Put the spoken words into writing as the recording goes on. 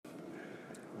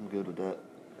I'm good with that.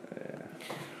 Yeah.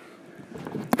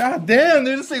 God damn,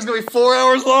 dude, this thing's gonna be 4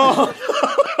 hours long.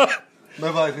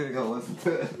 Nobody's gonna go listen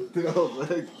to it. The whole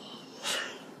thing.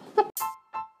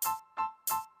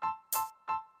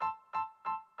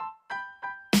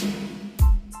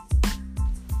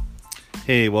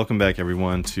 Hey, welcome back,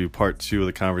 everyone, to part 2 of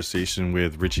the conversation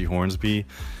with Richie Hornsby.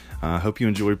 I hope you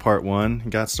enjoyed part 1. It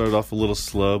got started off a little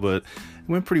slow, but it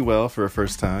went pretty well for a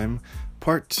first time.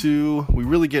 Part 2, we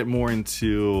really get more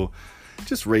into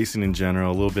just racing in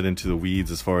general, a little bit into the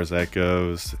weeds as far as that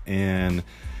goes, and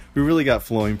we really got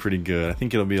flowing pretty good. I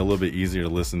think it'll be a little bit easier to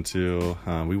listen to.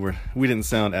 We didn't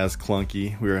sound as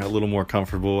clunky. We were a little more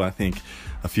comfortable. I think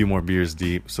a few more beers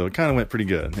deep, so it kind of went pretty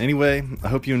good. Anyway, I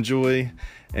hope you enjoy.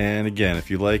 And again, if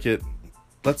you like it,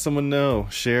 let someone know,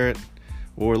 share it,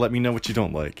 or let me know what you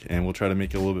don't like, and we'll try to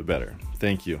make it a little bit better.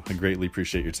 Thank you. I greatly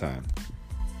appreciate your time.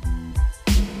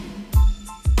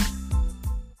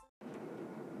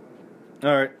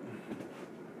 All right.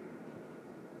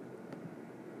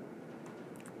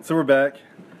 So we're back.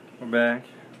 I'm gonna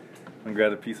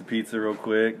grab a piece of pizza real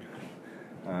quick.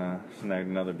 Snagged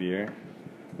another beer.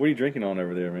 What are you drinking on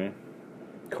over there, man?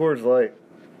 Coors Light.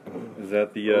 Is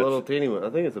that the a little teeny one? I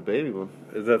think it's a baby one.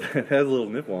 Is that it has a little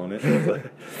nipple on it?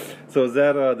 So is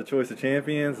that the Choice of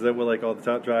Champions? Is that what like all the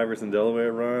top drivers in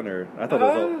Delaware run? Or I thought it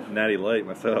was all Natty Light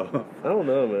myself. I don't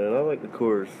know, man. I like the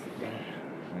Coors.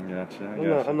 I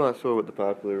gotcha. I'm not sure what the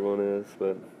popular one is,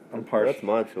 but that's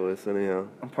my choice anyhow.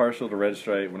 I'm partial to Red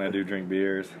Stripe when I do drink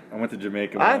beers. I went to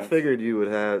Jamaica I once. figured you would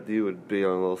be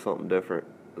on a little something different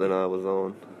than I was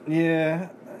on. Yeah.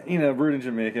 You know, brewed in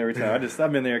Jamaica every time.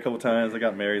 I've been there a couple times. I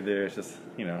got married there. It's just,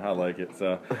 I like it.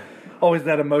 So, always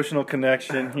that emotional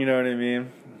connection. You know what I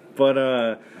mean?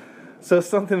 But so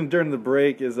something during the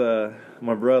break is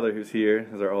my brother who's here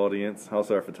is our audience,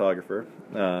 also our photographer.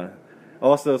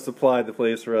 Also supplied the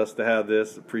place for us to have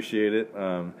this. Appreciate it.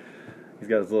 He's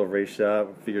got his little race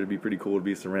shop. Figured it'd be pretty cool to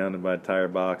be surrounded by tire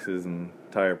boxes and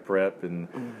tire prep and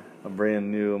a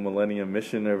brand new Millennium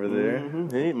Mission over there. Mm-hmm.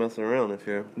 He ain't messing around this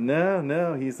year.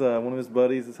 No. He's one of his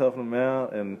buddies is helping him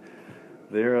out, and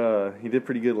he did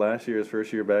pretty good last year, his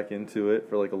first year back into it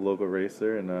for like a local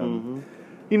racer. And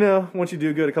once you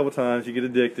do good a couple times, you get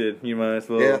addicted. You might as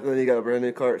well. Yeah, then you got a brand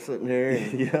new cart sitting here.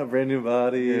 Yeah, brand new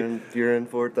body. And you're in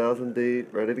 4,000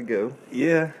 deep, ready to go.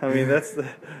 Yeah, I mean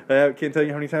I can't tell you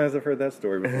how many times I've heard that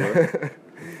story before.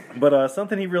 But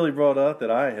something he really brought up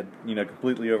that I had,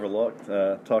 completely overlooked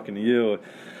talking to you,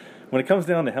 when it comes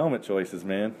down to helmet choices,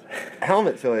 man.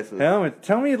 Helmet choices.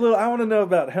 Tell me a little. I want to know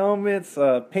about helmets,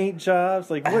 paint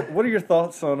jobs. Like, what are your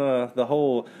thoughts on the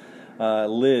whole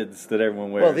lids that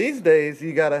everyone wears? Well, these days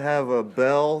you got to have a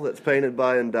bell that's painted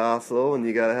by Indocil, and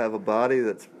you got to have a body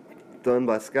that's done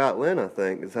by Scott Lynn. I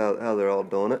think is how they're all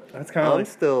doing it. That's kind of. I'm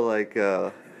still like.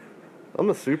 I'm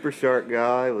a super sharp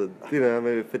guy with, maybe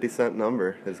a 50-cent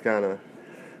number is kind of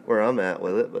where I'm at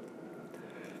with it. But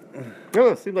I don't know,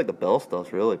 it seems like the Bell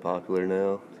stuff's really popular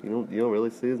now. You don't really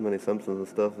see as many Simpsons and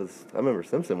stuff as I remember.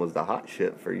 Simpson was the hot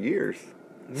shit for years.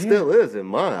 Yeah. Still is in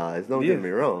my eyes. Don't get me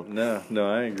wrong. No,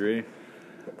 I agree.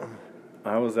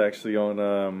 I was actually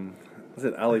on was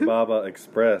it Alibaba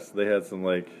Express? They had some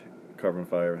like carbon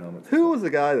fiber helmets. Who was the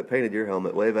guy that painted your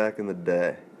helmet way back in the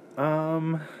day?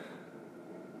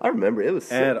 I remember it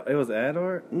was it was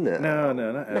Adart? No,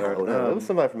 not Adart. No, it was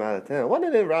somebody from out of town.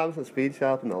 Wasn't it in Robinson's Speed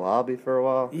Shop in the lobby for a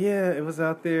while? Yeah, it was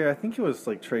out there. I think it was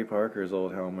like Trey Parker's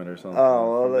old helmet or something.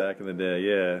 From back in the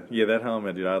day. Yeah, that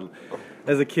helmet, dude.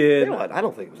 As a kid, I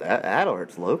don't think it was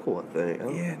Adart's local. I think.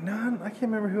 I can't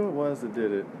remember who it was that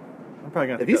did it. I'm probably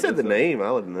gonna. If you said the name,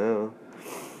 I would know.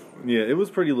 Yeah, it was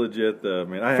pretty legit though,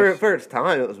 man. For its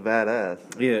time, it was badass.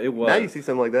 Yeah, it was. Now you see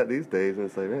something like that these days, and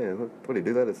it's like, man, what do you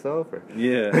do that itself? Or?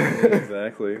 Yeah,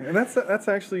 exactly. And that's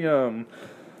actually I'm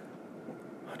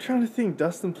trying to think.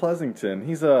 Dustin Pleasington,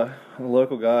 he's a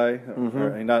local guy.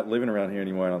 He's not living around here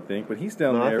anymore, I don't think, but he's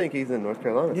down there. I think he's in North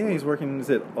Carolina. Yeah, he's working. Is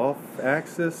it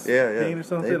off-axis paint or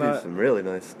something? They do some really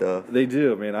nice stuff. They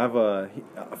do, man.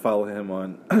 I follow him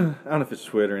on I don't know if it's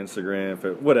Twitter,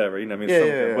 Instagram, whatever.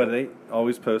 But they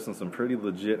always post on some pretty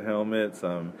legit helmets.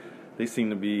 They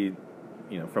seem to be,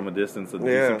 from a distance, a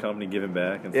decent company giving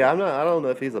back. And stuff. I don't know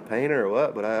if he's a painter or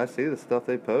what, but I see the stuff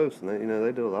they post, and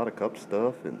they do a lot of cup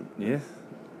stuff and. Yeah.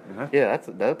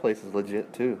 That place is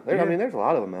legit too. I mean, there's a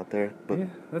lot of them out there. But. Yeah,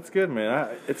 that's good, man.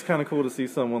 It's kind of cool to see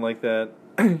someone like that,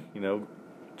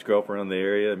 grow up around the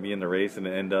area and be in the race and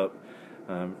end up,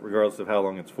 regardless of how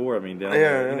long it's for. I mean, down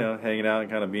there, hanging out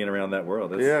and kind of being around that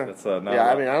world. That's I mean,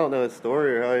 I don't know his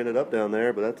story or how he ended up down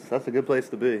there, but that's a good place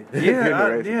to be.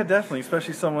 Yeah, definitely,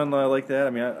 especially someone like that. I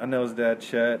mean, I know his dad,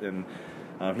 Chet, and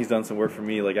He's done some work for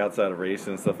me, like outside of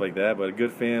racing and stuff like that. But a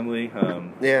good family,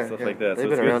 stuff like that. They've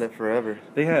been around it forever.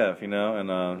 They have,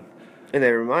 and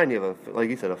they remind you of, like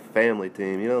you said, a family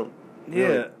team. You don't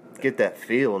really get that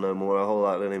feel no more a whole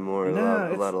lot anymore.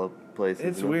 A lot of places.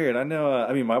 It's weird. I know.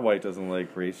 My wife doesn't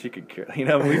like race. She could care.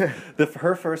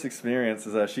 Her first experience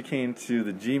is she came to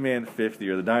the G-Man 50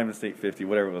 or the Diamond State 50,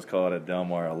 whatever it was called at Del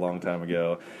Mar a long time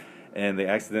ago. And they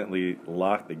accidentally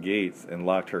locked the gates and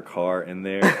locked her car in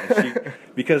there. And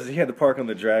because she had to park on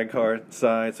the drag car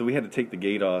side, so we had to take the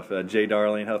gate off. Jay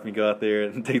Darling helped me go out there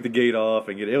and take the gate off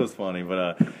and it was funny,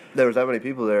 but there was that many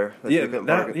people there.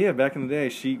 Back in the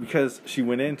day, because she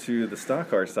went into the stock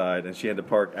car side and she had to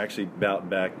park actually about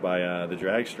back by the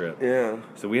drag strip. Yeah.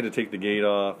 So we had to take the gate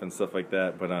off and stuff like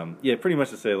that. But pretty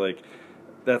much to say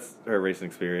that's her racing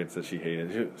experience that she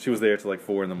hated. She was there till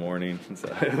 4 in the morning. And so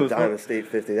it was Diamond State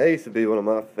 50. That used to be one of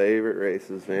my favorite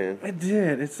races, man. It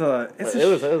did. It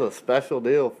was a special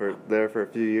deal for a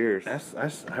few years.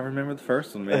 I remember the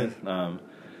first one, man.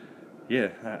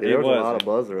 There was a lot of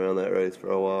buzz around that race for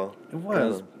a while. It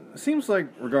was. It seems like,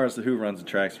 regardless of who runs the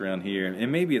tracks around here,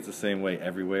 and maybe it's the same way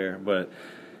everywhere, but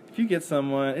if you get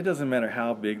someone, it doesn't matter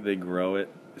how big they grow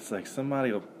it. It's like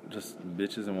somebody will just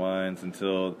bitches and whines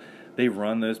until they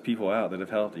run those people out that have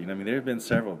helped you. There have been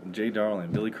several. Jay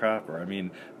Darling, Billy Cropper.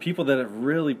 People that have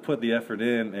really put the effort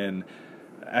in, and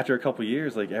after a couple of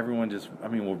years, everyone just,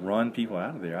 will run people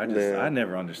out of there. I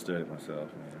never understood it myself,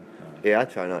 man. Yeah, I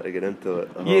try not to get into it.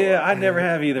 I never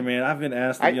have either, man. I've been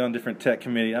asked to be on different tech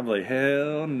committees. I'm like,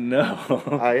 hell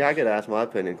no. I get asked my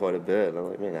opinion quite a bit. And I'm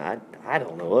like, man, I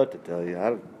don't know what to tell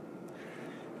you.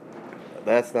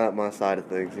 That's not my side of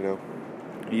things,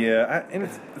 Yeah, and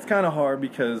it's kind of hard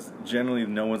because generally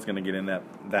no one's going to get in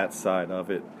that side of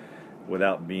it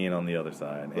without being on the other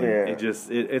side. And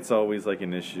it's always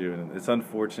an issue, and it's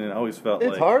unfortunate. I always felt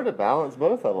it's hard to balance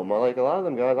both of them. A lot of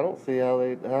them guys, I don't see how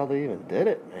they even did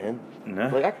it, man.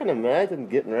 No. I can imagine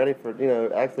getting ready for,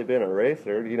 actually being a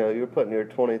racer. You're putting your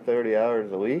 20, 30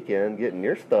 hours a week in, getting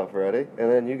your stuff ready,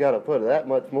 and then you got to put that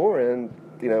much more in,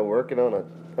 working on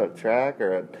a track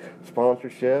or a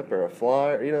sponsorship or a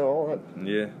flyer, all that.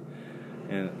 Yeah.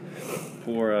 And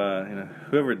for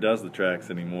whoever does the tracks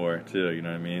anymore too, you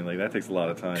know what I mean? That takes a lot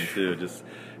of time too, just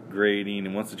grading,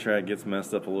 and once the track gets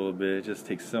messed up a little bit, it just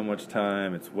takes so much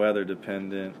time. It's weather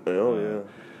dependent.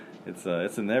 It's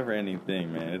a never ending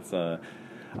thing, man. It's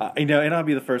and I'll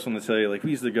be the first one to tell you, we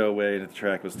used to go away and the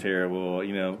track was terrible,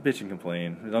 bitch and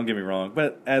complain. Don't get me wrong.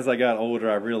 But as I got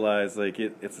older, I realized,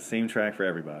 it's the same track for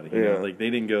everybody. You know? They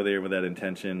didn't go there with that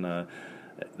intention.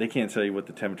 They can't tell you what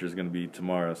the temperature is going to be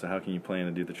tomorrow, so how can you plan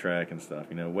to do the track and stuff?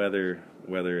 Weather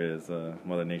is,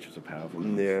 Mother Nature's a powerful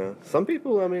beast. Yeah. Some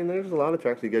people, there's a lot of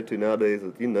tracks you go to nowadays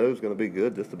that is going to be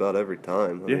good just about every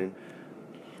time. I mean,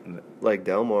 like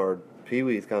Del Mar,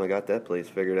 Pee-wee's kind of got that place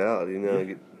figured out,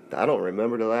 I don't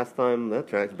remember the last time that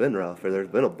track's been rough or there's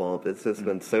been a bump. It's just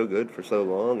been so good for so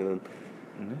long. And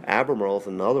then Albemarle's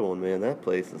another one, man. That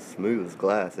place is smooth as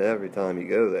glass every time you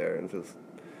go there. And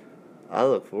I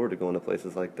look forward to going to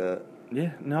places like that.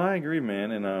 Yeah, no, I agree,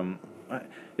 man. And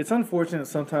it's unfortunate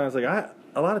sometimes. A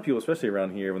lot of people, especially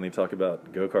around here, when they talk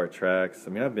about go-kart tracks,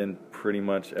 I've been pretty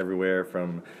much everywhere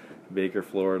from Baker,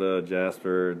 Florida,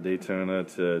 Jasper, Daytona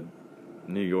to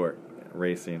New York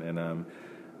racing. And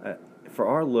for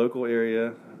our local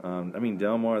area,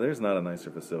 Del Mar, there's not a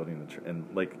nicer facility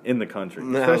in the country.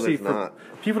 No, especially there's not.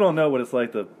 People don't know what it's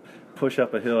like to push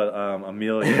up a hill at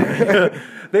Amelia.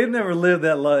 They've never lived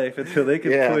that life until they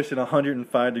can push in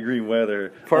 105-degree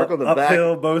weather. Park on the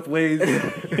uphill both ways.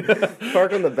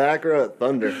 Park on the back row at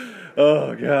Thunder.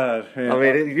 Oh God!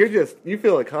 Man. You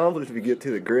feel accomplished if you get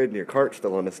to the grid and your cart's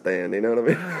still on the stand. You know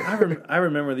what I mean? I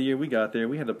remember the year we got there.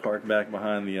 We had to park back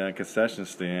behind the concession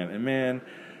stand, and man,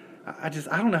 I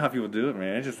don't know how people do it,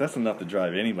 man. That's enough to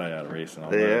drive anybody out of racing.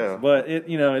 Almost. But it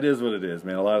is what it is,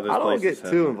 man. A lot of those places. I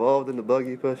don't get too involved in the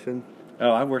buggy pushing. Oh,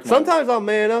 I worked. Sometimes I'll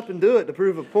man up and do it to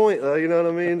prove a point, though. You know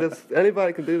what I mean?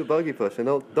 Anybody can do the buggy pushing.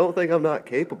 Don't think I'm not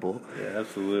capable. Yeah,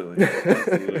 absolutely.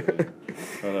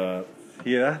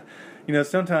 But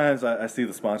sometimes I see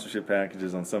the sponsorship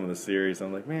packages on some of the series.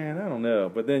 I'm like, man, I don't know.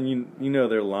 But then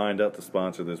they're lined up to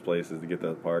sponsor those places to get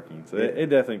that parking. So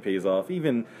it definitely pays off.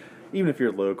 Even if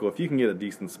you're local, if you can get a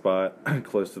decent spot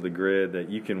close to the grid that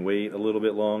you can wait a little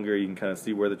bit longer, you can kind of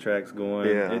see where the track's going.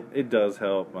 Yeah. It does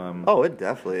help. It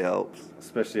definitely helps.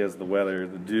 Especially as the weather,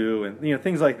 the dew, and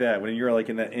things like that. When you're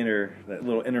in that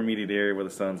little intermediate area where the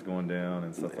sun's going down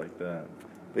and stuff like that.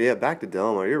 But yeah, back to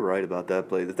Delmar, you're right about that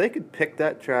place. If they could pick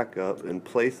that track up and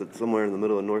place it somewhere in the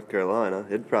middle of North Carolina,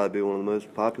 it'd probably be one of the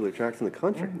most popular tracks in the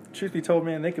country. Truth be told,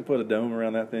 man, they could put a dome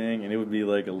around that thing, and it would be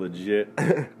like a legit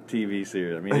TV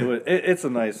series. I mean, it's a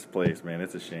nice place, man.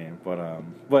 It's a shame, but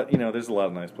there's a lot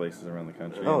of nice places around the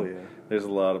country. Oh yeah. There's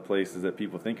a lot of places that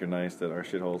people think are nice that are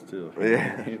shitholes too.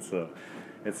 Yeah. So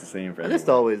it's the same for I've everyone. just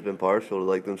always been partial to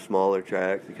like them smaller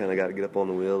tracks. You kind of got to get up on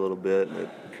the wheel a little bit, and it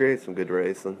creates some good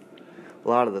racing. A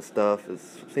lot of the stuff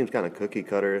seems kind of cookie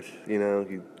cutterish,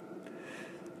 You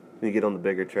get on the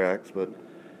bigger tracks, but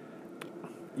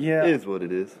yeah, it is what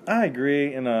it is. I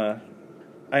agree, and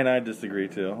I disagree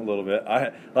too a little bit.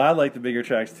 I like the bigger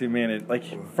tracks too, man.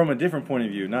 From a different point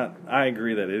of view. I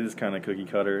agree that it is kind of cookie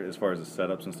cutter as far as the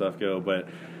setups and stuff go, but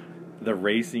the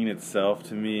racing itself,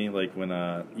 to me, like when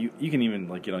you can even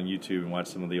like get on YouTube and watch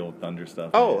some of the old Thunder stuff.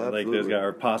 Oh, man. absolutely. Like there's got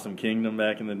our Possum Kingdom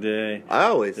back in the day. I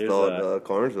always thought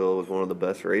Carnesville was one of the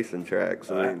best racing tracks.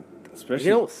 I mean, especially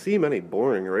you don't see many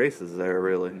boring races there,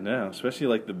 really. No, especially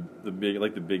like the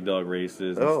big dog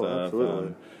races and stuff.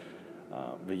 Absolutely.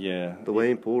 But yeah, the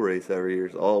Wayne Pool race every year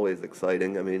is always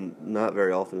exciting. I mean, not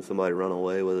very often does somebody run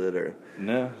away with it or.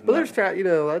 No. But there's track,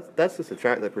 that's just a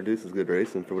track that produces good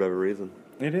racing for whatever reason.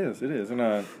 It is, and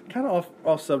kind of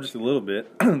off subject a little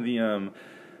bit.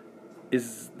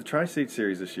 Is the Tri-State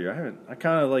Series this year? I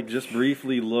kind of like just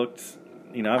briefly looked.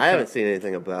 I haven't seen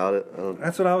anything about it.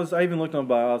 That's what I even looked on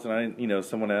bios, and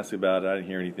someone asked me about it. I didn't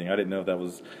hear anything. I didn't know if that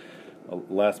was a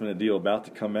last minute deal about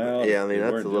to come out. Yeah, I mean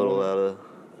that's a little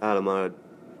out of my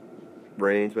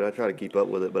range, but I try to keep up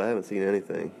with it. But I haven't seen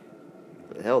anything.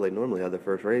 Hell, they normally have their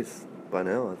first race by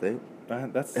now, I think.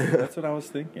 That's what I was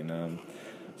thinking.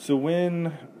 So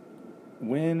when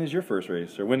is your first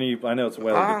race, or when are you? I know it's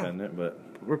weather dependent, but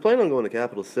we're planning on going to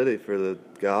Capital City for the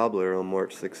Gobbler on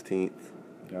March 16th.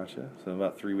 Gotcha. So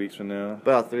about 3 weeks from now.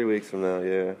 About 3 weeks from now,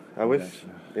 yeah. I wish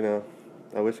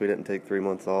we didn't take 3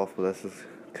 months off, but that's just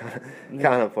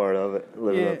kind of part of it,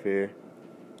 living up here.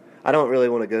 I don't really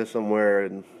want to go somewhere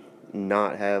and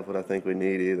not have what I think we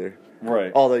need either.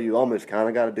 Right. Although you almost kind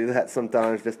of got to do that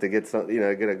sometimes just to get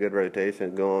get a good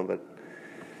rotation going, but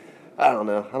I don't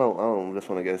know. I don't just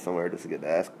want to go somewhere just to get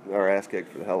our ass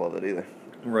kicked for the hell of it either.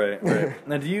 Right.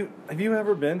 Now, have you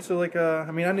ever been to like I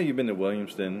know you've been to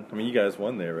Williamston. I mean, you guys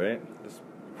won there, right?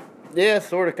 Yeah,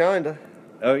 sort of, kind of.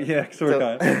 Oh yeah, sort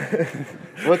of, kind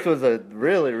of. Which was a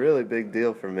really, really big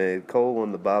deal for me. Cole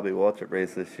won the Bobby Waltrip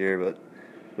race this year, but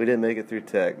we didn't make it through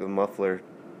Tech. The muffler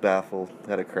baffle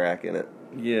had a crack in it.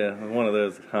 Yeah, one of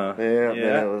those, huh? Yeah,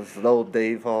 man, it was the old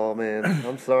Dave Hall, man.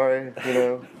 I'm sorry,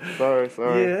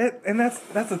 sorry. Yeah, and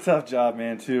that's a tough job,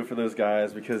 man, too, for those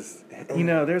guys because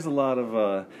there's a lot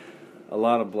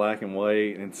of black and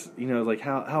white, and it's like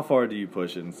how far do you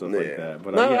push it and stuff like that.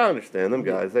 But I understand them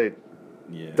guys.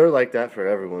 They're like that for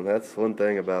everyone. That's one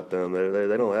thing about them.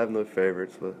 They don't have no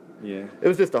favorites, but. Yeah, it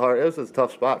was just a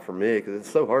tough spot for me because it's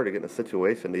so hard to get in a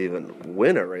situation to even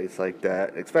win a race like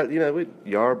that.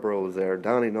 Yarborough was there,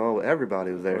 Donnie Knoll,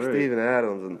 everybody was there, right. Steven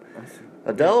Adams, and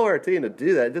a Delaware team to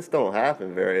do that just don't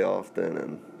happen very often.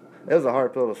 And it was a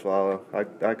hard pill to swallow. I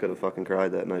could have fucking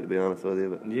cried that night, to be honest with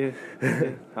you. But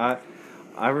yeah.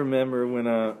 I remember when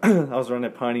I was running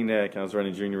at Piney Neck, I was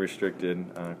running junior restricted,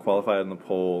 qualified in the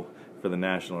pole for the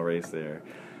national race there.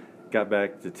 Got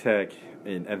back to Tech,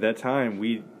 and at that time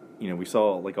we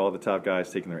saw like all the top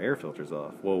guys taking their air filters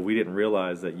off. Well, we didn't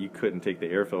realize that you couldn't take the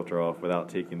air filter off without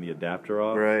taking the adapter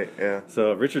off. Right, yeah.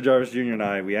 So Richard Jarvis Jr. and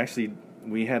I, we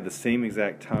had the same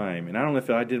exact time. And I don't know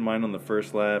if I did mine on the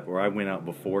first lap or I went out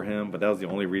before him, but that was the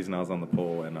only reason I was on the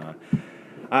pole. And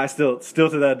I still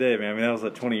to that day, man. I mean, that was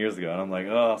like 20 years ago. And I'm like,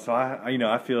 oh, so I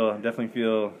definitely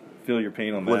feel your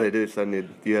pain on that. What did they do? So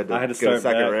you had to, I had to go start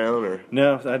second back. round? Or?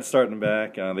 No, I had to start in the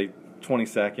back.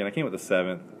 22nd. I came with the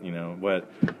 7th, but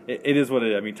it is what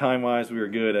it is. I mean, time-wise, we were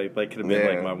good. It could have been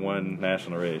like my one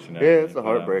national race, Yeah, it's a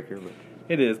heartbreaker. But.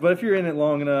 It is. But if you're in it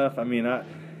long enough, I mean,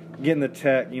 getting the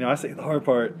tech, I say the hard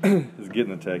part is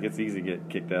getting the tech. It's easy to get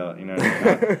kicked out,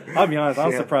 I'll be honest,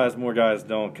 I'm surprised more guys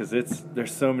don't because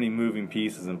there's so many moving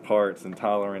pieces and parts and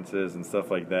tolerances and stuff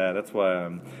like that. That's why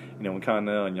when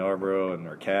Connell and Yarborough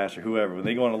or Cash or whoever, when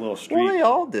they go on a little streak. Well, they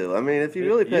all do. I mean, if you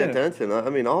really pay attention, I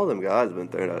mean, all them guys have been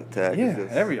thrown out of Tech.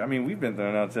 Yeah, we've been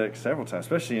thrown out of Tech several times,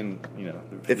 especially in,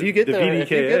 if you get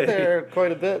there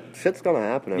quite a bit, shit's going to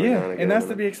happen every now and again. And that's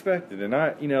to be expected. And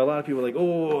a lot of people are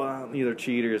like, they're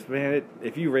cheaters. Man,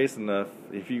 if you race enough,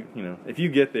 if you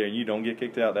get there and you don't get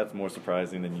kicked out, that's more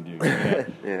surprising than you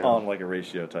do on like a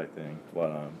ratio type thing.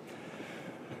 But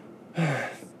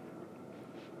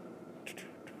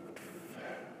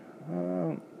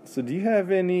so do you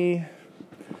have any?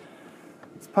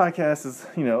 Let's podcast is,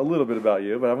 a little bit about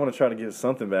you, but I want to try to give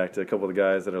something back to a couple of the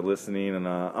guys that are listening, and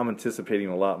I'm anticipating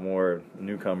a lot more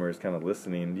newcomers kind of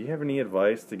listening. Do you have any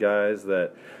advice to guys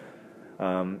that,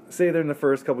 say they're in the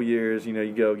first couple years,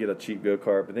 you go get a cheap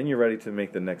go-kart, but then you're ready to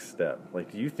make the next step?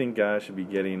 Like, do you think guys should be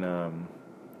getting,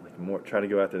 try to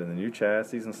go out there in the new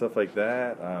chassis and stuff like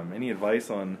that? Any advice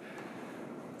on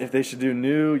if they should do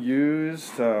new,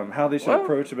 used, how they should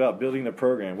approach about building a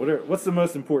program? What's the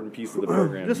most important piece of the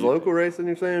program? Just local racing,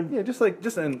 you're saying? Yeah, just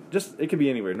it could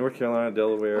be anywhere, North Carolina,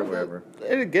 Delaware, wherever.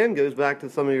 It again goes back to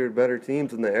some of your better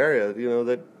teams in the area.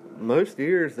 That most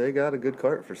years they got a good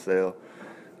cart for sale.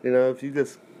 If you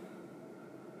just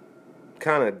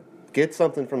kind of get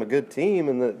something from a good team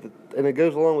and it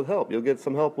goes along with help, you'll get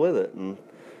some help with it. And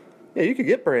yeah, you could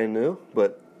get brand new,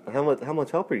 but how much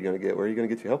help are you going to get? Where are you going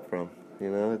to get your help from?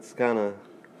 It's kind of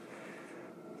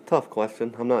tough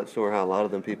question. I'm not sure how a lot of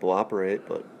them people operate,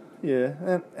 but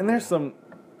yeah, and there's some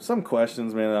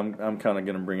questions, man. I'm kind of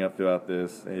going to bring up throughout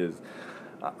this is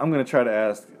I'm going to try to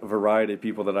ask a variety of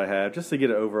people that I have just to get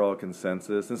an overall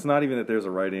consensus. It's not even that there's a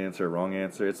right answer or wrong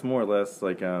answer. It's more or less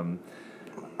like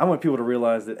I want people to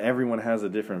realize that everyone has a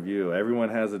different view. Everyone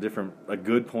has a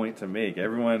good point to make.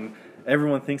 Everyone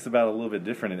thinks about it a little bit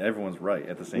different, and everyone's right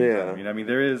at the same time.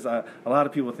 There is a lot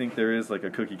of people think there is like a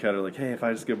cookie cutter, like, hey, if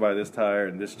I just go buy this tire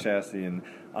and this chassis, and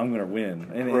I'm going to win.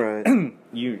 And right.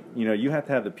 you have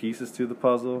to have the pieces to the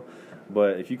puzzle,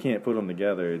 but if you can't put them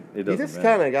together, it doesn't matter. You just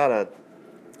kind of gotta,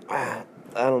 I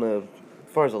don't know.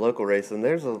 As far as the local racing,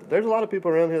 there's a lot of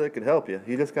people around here that could help you.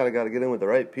 You just gotta get in with the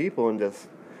right people and just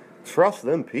trust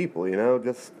them people.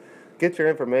 Just get your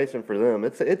information for them.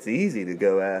 It's easy to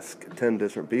go ask 10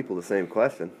 different people the same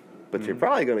question, but you're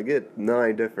probably going to get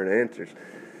 9 different answers.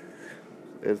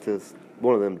 It's just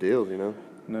one of them deals,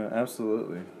 No,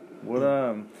 absolutely. What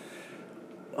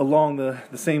along the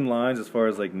same lines as far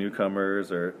as like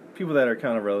newcomers or people that are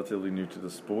kind of relatively new to the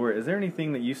sport, is there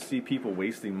anything that you see people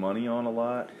wasting money on a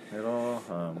lot at all?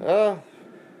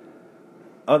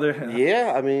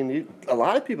 Yeah, a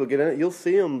lot of people get in it. You'll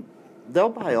see them. They'll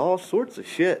buy all sorts of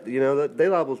shit.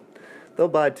 They'll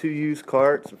buy 2 used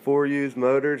carts and 4 used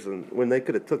motors, and when they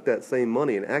could have took that same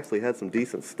money and actually had some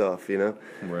decent stuff.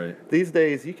 Right. These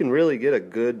days, you can really get a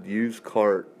good used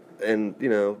cart and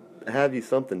have you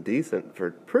something decent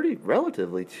for pretty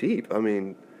relatively cheap.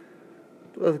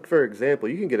 For example,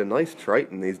 you can get a nice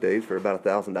Triton these days for about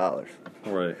 $1,000.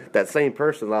 Right. That same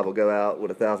person will go out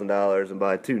with $1,000 and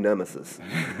buy 2 Nemesis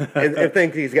and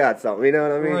think he's got something. You know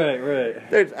what I mean?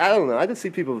 Right. I don't know. I just see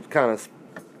people kind of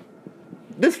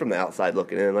just from the outside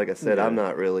looking in. Like I said, I'm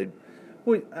not really.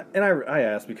 Well, and I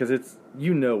ask because it's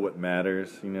what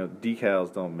matters.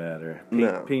 Decals don't matter.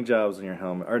 Paint jobs on your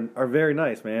helmet are very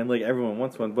nice, man. Like everyone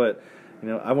wants one, but.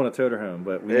 I want a toter home,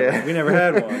 but we never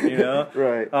had one,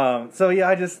 Right. So yeah,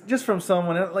 I just from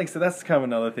someone, like I said, that's kind of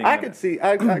another thing. I could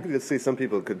just see some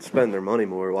people could spend their money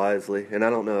more wisely, and I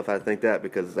don't know if I think that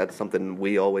because that's something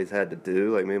we always had to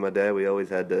do. Like me and my dad, we always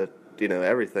had to,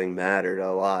 everything mattered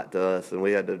a lot to us, and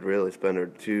we had to really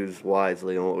choose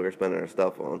wisely on what we were spending our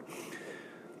stuff on.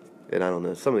 And I don't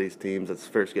know, some of these teams that's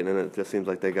first getting in it just seems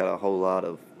like they got a whole lot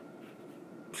of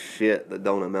shit that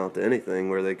don't amount to anything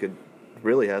where they could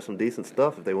really have some decent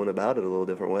stuff if they went about it a little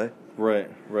different way. Right.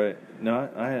 No,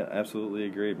 I absolutely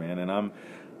agree, man. And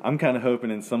I'm kind of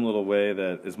hoping in some little way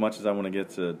that as much as I want to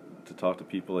get to talk to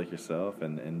people like yourself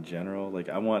and in general, like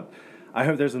I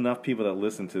hope there's enough people that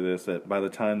listen to this that by the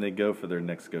time they go for their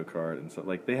next go-kart and so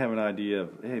like they have an idea of,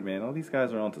 hey man, all these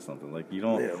guys are onto something. Like you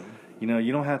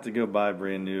don't have to go buy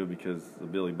brand new because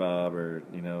of Billy Bob or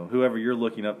whoever you're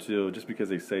looking up to just because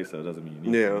they say so doesn't mean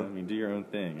you need to. Do your own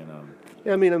thing. And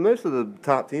and most of the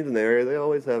top teams in the area, they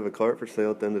always have a cart for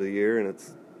sale at the end of the year, and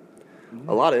it's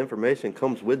a lot of information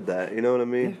comes with that. You know what I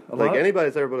mean? Yeah, like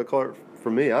anybody's ever bought a cart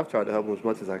for me, I've tried to help them as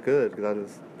much as I could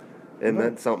because it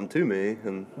meant something to me.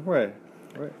 And right.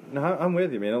 No, I'm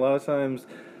with you, man. A lot of times.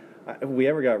 If we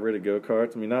ever got rid of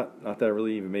go-karts, not that I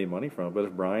really even made money from it, but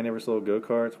if Brian ever sold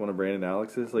go-karts, one of Brandon and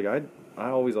Alex's, like I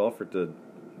always offered to,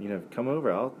 come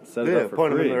over, I'll set it up for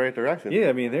point free. Them in the right direction.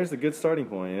 Yeah, there's a good starting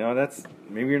point. That's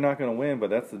maybe you're not going to win,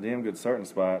 but that's a damn good starting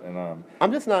spot. And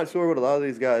I'm just not sure what a lot of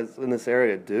these guys in this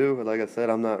area do. Like I said,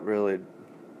 I'm not really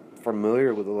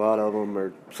familiar with a lot of them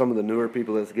or some of the newer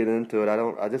people that get into it.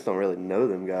 I just don't really know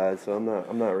them guys, so I'm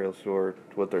not real sure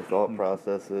what their thought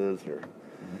process is or.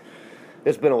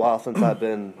 It's been a while since I've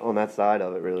been on that side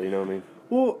of it, really. You know what I mean?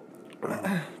 Well,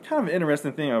 kind of an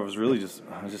interesting thing I was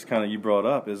just kind of you brought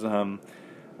up is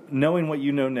knowing what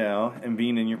you know now and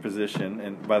being in your position,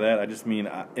 and by that I just mean,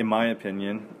 in my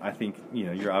opinion, I think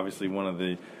you're obviously one of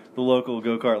the the local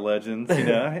go-kart legends, you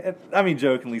know. I mean,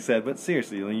 jokingly said, but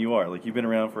seriously, I mean, you are. Like, you've been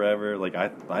around forever. Like,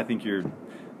 I think you're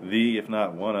the, if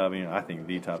not one of, I mean, I think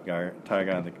the top tire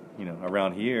guy in the, you know,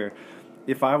 around here.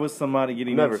 If I was somebody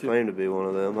getting never claimed to be one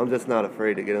of them. I'm just not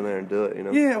afraid to get in there and do it, you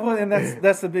know. Yeah, well, and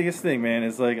that's the biggest thing, man.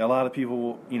 Is like a lot of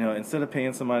people, you know, instead of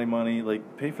paying somebody money,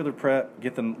 like pay for their prep,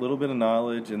 get them a little bit of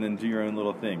knowledge, and then do your own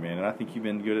little thing, man. And I think you've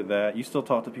been good at that. You still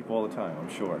talk to people all the time, I'm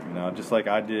sure, you know, just like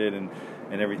I did and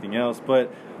everything else.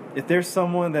 But if there's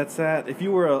someone if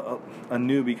you were a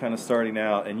newbie kind of starting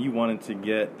out and you wanted to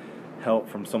get help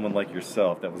from someone like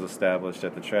yourself that was established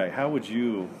at the track, how would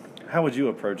you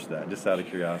approach that, just out of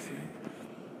curiosity?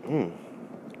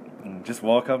 Just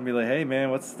walk up and be like, "Hey,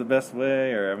 man, what's the best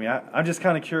way?" Or, I mean, I'm just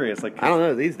kind of curious. Like, I don't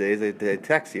know. These days, they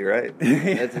text you, right?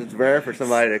 It's rare for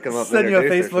somebody to come up send and you a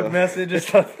introduce Facebook message or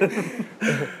something.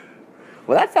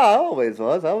 Well, that's how I always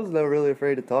was. I was never really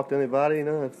afraid to talk to anybody, you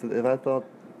know. If I thought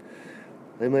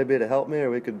they may be able to help me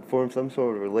or we could form some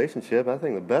sort of relationship, I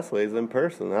think the best way is in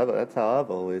person. That's how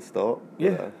I've always thought.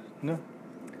 Yeah. No.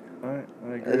 I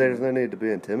agree. There's no need to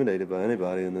be intimidated by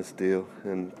anybody in this deal,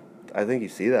 and I think you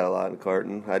see that a lot in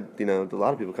karting. You know, a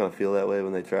lot of people kind of feel that way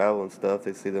when they travel and stuff.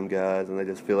 They see them guys and they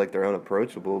just feel like they're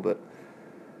unapproachable. But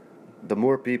the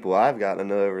more people I've gotten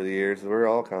to know over the years, we're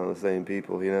all kind of the same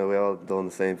people. You know, we all doing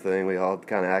the same thing. We all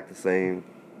kind of act the same.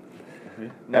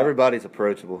 No. Everybody's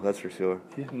approachable, that's for sure.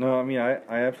 Yeah, no, I mean, I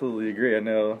absolutely agree. I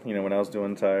know, you know, when I was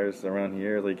doing tires around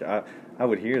here, like, I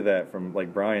would hear that from,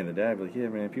 like, Brian, the dad, like, yeah,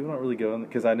 man, people don't really go in,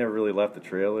 because I never really left the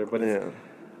trailer, but it's,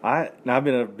 I've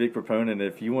been a big proponent.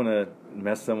 If you want to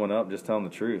mess someone up, just tell them the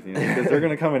truth, you know, because they're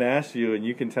going to come and ask you, and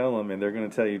you can tell them, and they're going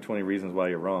to tell you 20 reasons why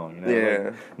you're wrong. You know? Yeah,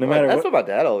 like, no matter. That's what my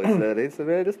dad always said. He said,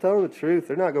 "Man, just tell them the truth.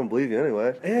 They're not going to believe you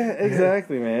anyway." Yeah,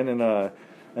 exactly, man,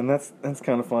 and that's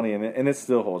kind of funny, and it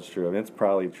still holds true. I mean, it's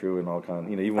probably true in all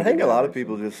kinds. You know, even I think a lot of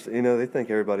people just, you know, they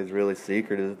think everybody's really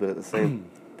secretive, but at the same,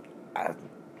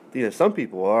 you know, some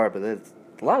people are, but it's.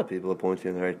 A lot of people will point you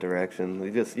in the right direction.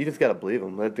 You just got to believe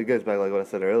them. It goes back like what I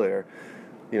said earlier.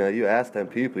 You know, you ask 10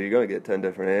 people, you're going to get 10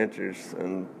 different answers,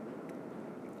 and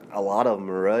a lot of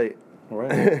them are right.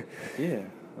 Right. Yeah.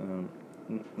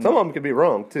 Some of them could be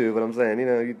wrong too, but I'm saying, you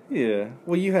know. Yeah.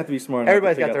 Well, you have to be smart.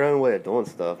 Everybody's got their own way of doing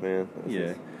stuff, man.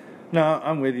 Yeah. No,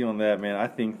 I'm with you on that, man. I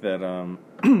think that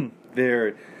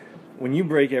when you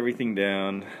break everything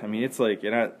down, I mean, it's like,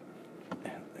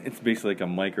 it's basically like a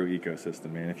micro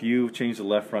ecosystem, man. If you change the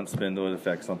left front spindle, it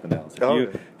affects something else.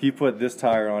 If you put this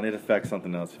tire on, it affects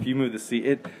something else. If you move the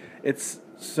seat, it's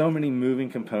so many moving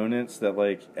components that,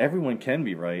 like, everyone can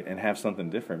be right and have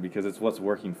something different because it's what's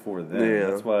working for them.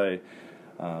 Yeah. That's why,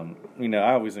 you know,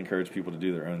 I always encourage people to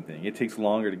do their own thing. It takes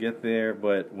longer to get there,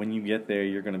 but when you get there,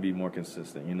 you're going to be more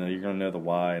consistent. You know, you're going to know the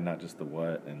why and not just the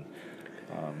what. And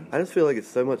I just feel like it's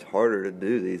so much harder to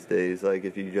do these days. Like,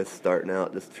 if you're just starting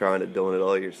out, just trying to doing it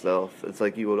all yourself, it's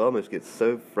like you would almost get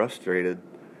so frustrated.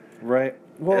 Right.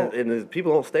 Well, and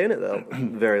people don't stay in it that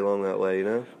very long that way, you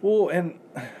know. Well,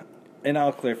 and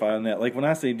I'll clarify on that. Like, when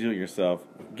I say do it yourself,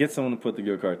 get someone to put the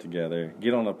go-kart together,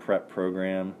 get on a prep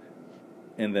program,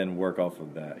 and then work off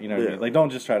of that. You know what I mean? Like, don't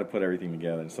just try to put everything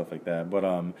together and stuff like that. But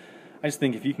I just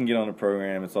think if you can get on a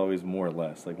program, it's always more or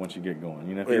less, like, once you get going.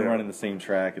 You know, if you're running the same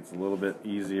track, it's a little bit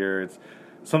easier.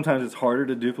 Sometimes it's harder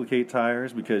to duplicate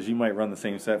tires because you might run the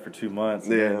same set for 2 months.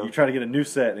 And then you try to get a new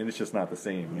set, and it's just not the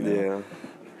same. You know?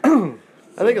 Yeah.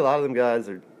 I think a lot of them guys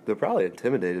they're probably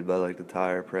intimidated by, like, the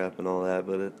tire prep and all that,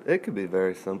 but it could be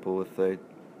very simple if they, you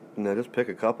know, just pick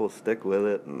a couple, stick with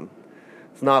it, and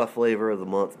it's not a flavor of the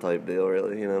month type deal,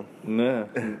 really, you know. No,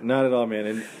 not at all,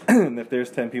 man. And if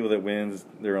there's 10 people that wins,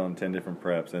 they're on 10 different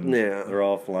preps, and they're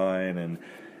all flying,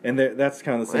 and that's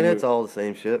kind of the same. And it's all the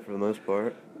same shit for the most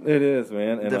part. It is,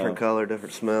 man. And, different color,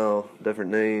 different smell,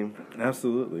 different name.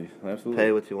 Absolutely.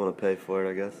 Pay what you want to pay for it,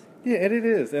 I guess. Yeah, and it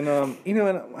is. And, you know,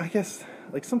 and I guess,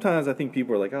 like, sometimes I think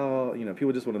people are like, oh, you know,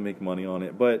 people just want to make money on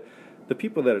it. But the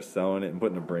people that are selling it and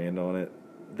putting a brand on it,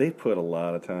 they put a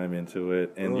lot of time into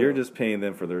it, and you're just paying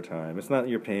them for their time. It's not that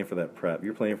you're paying for that prep.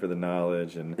 You're paying for the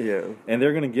knowledge, and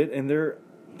they're going to get, and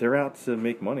they're out to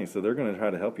make money, so they're going to try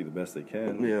to help you the best they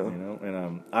can. Yeah. You know,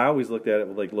 and I always looked at it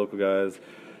with, like, local guys.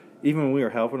 Even when we were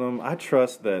helping them, I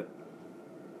trust that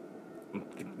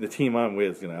the team I'm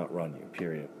with is going to outrun you,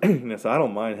 period. You know, so I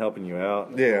don't mind helping you out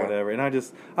or whatever. And I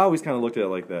always kind of looked at it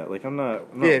like that. Like, I'm not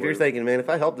if you're thinking, man, if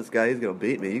I help this guy, he's going to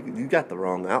beat me, you got the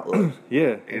wrong outlook.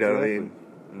 Yeah. You know what I mean?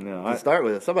 No, to start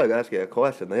with, if somebody asks you a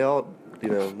question, they all, you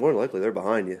know, more than likely they're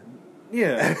behind you.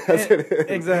 Yeah,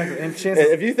 exactly. And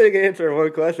if you think answering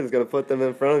one question is going to put them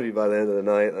in front of you by the end of the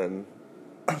night, then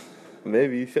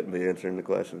maybe you shouldn't be answering the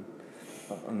question.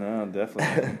 No,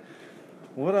 definitely.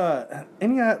 What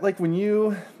like when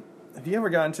you have you ever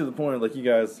gotten to the point, like you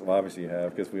guys, well, obviously you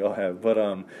have, because we all have, but,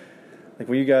 like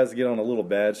when you guys get on a little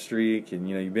bad streak and,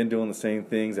 you've been doing the same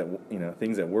things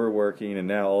things that were working, and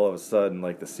now all of a sudden,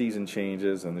 like, the season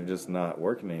changes and they're just not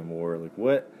working anymore. Like,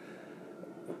 what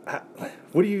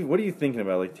are you thinking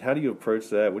about? Like, how do you approach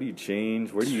that? What do you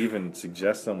change? Where do you even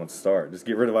suggest someone start? Just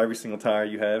get rid of every single tire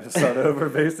you have and start over,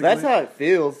 basically? That's how it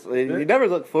feels. You never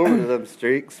look forward to them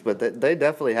streaks, but they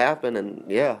definitely happen, and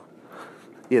yeah,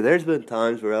 there's been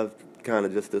times where I've kind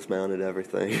of just dismounted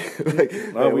everything.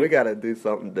 We got to do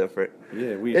something different.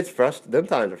 Yeah, them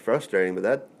times are frustrating,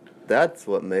 but that's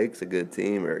what makes a good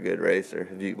team or a good racer.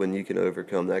 When you can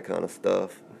overcome that kind of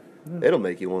stuff, it'll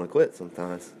make you want to quit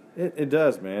sometimes. It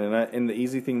does, man. And the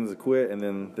easy thing is to quit, and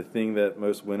then the thing that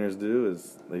most winners do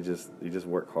is they just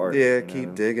work hard. Yeah,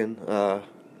 keep digging. But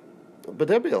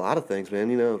there'll be a lot of things,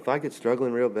 man. If I get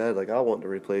struggling real bad, like I want to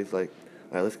replace, like,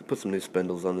 all right, let's put some new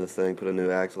spindles on this thing, put a new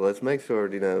axle. Let's make sure,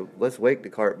 let's wake the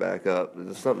cart back up.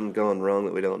 There's something going wrong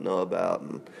that we don't know about.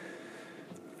 And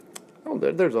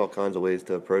there's all kinds of ways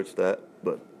to approach that,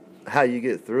 but how you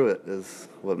get through it is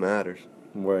what matters.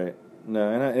 Right. No,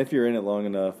 and if you're in it long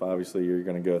enough, obviously you're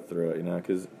going to go through it,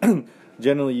 because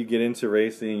generally you get into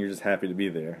racing, you're just happy to be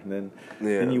there. And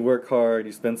then you work hard,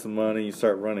 you spend some money, you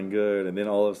start running good, and then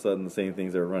all of a sudden the same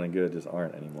things that are running good just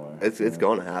aren't anymore. It's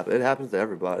going to happen. It happens to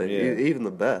everybody. Yeah. Even the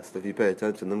best, if you pay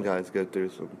attention, them guys go through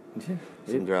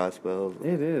some dry spells.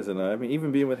 It is, and I mean,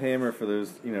 even being with Hammer for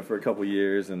those, for a couple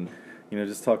years, and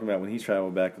just talking about when he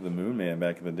traveled back to the Moon Man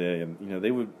back in the day, and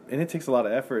they would, and it takes a lot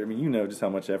of effort. I mean, just how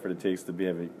much effort it takes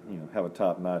to have a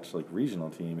top notch like regional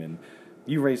team, and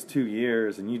you race 2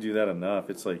 years and you do that enough,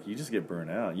 it's like you just get burnt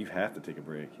out. You have to take a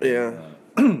break. Yeah,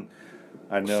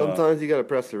 I know. Sometimes you got to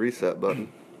press the reset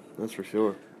button. That's for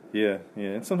sure. Yeah,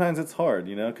 and sometimes it's hard,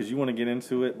 because you want to get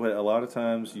into it, but a lot of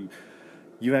times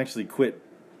you actually quit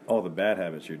all the bad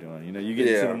habits you're doing. You get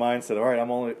into the mindset, all right,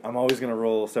 I'm always going to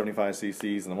roll 75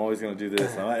 cc's, and I'm always going to do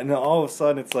this, and then all of a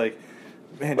sudden it's like,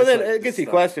 man. But then it gets you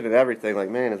questioning everything. Like,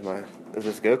 man, is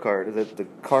this go kart? Is it the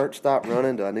cart stopped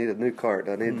running? Do I need a new cart?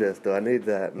 Do I need this? Do I need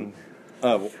that? And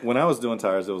when I was doing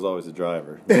tires, it was always a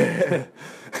driver.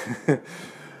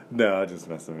 No, I just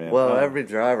messing, man. Well, every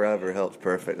driver ever helps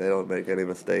perfect. They don't make any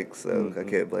mistakes, so I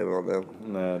can't blame it on them.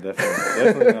 No,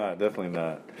 definitely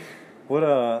not. What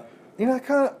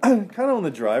kind of on the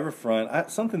driver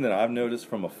front, something that I've noticed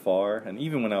from afar, and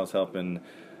even when I was helping,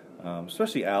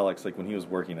 especially Alex, like when he was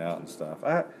working out and stuff,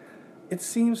 it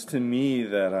seems to me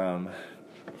that,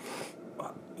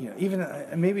 even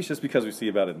maybe it's just because we see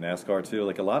about it in NASCAR too.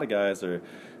 Like a lot of guys are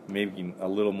making a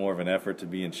little more of an effort to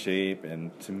be in shape,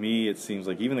 and to me, it seems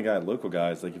like even local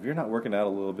guys, like if you're not working out a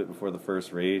little bit before the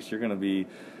first race, you're going to be,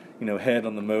 head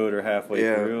on the motor halfway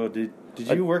through. Did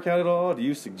you work out at all? Do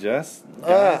you suggest?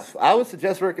 I would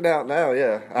suggest working out now,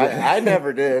 yeah. I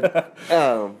never did.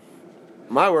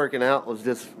 My working out was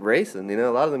just racing.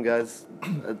 A lot of them guys,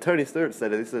 Tony Stewart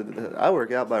said it, he said, I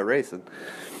work out by racing.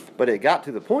 But it got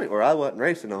to the point where I wasn't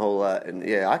racing a whole lot. And,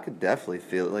 yeah, I could definitely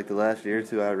feel it. Like the last year or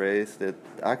two I raced,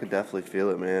 I could definitely feel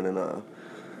it, man. And a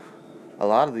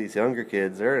lot of these younger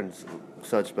kids, they're in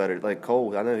such better. Like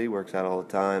Cole, I know he works out all the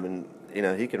time, and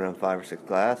he can run 5 or 6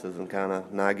 classes and kind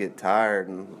of not get tired.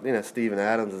 And Steven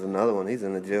Adams is another one. He's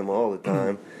in the gym all the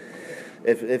time.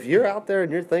 If you're out there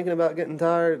and you're thinking about getting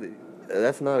tired,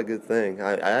 that's not a good thing.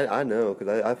 I know,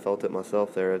 because I felt it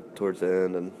myself there towards the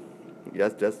end, and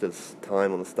that's just this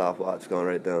time on the stopwatch going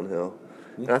right downhill.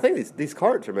 And I think these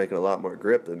carts are making a lot more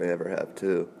grip than they ever have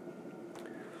too.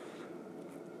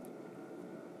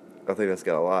 I think that's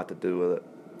got a lot to do with it.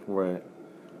 Right.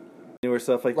 Newer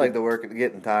stuff like the work,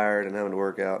 getting tired and having to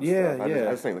work out. Yeah, stuff. yeah.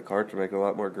 I just think the carts are making a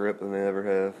lot more grip than they ever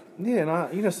have. Yeah, and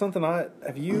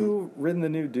have you ridden the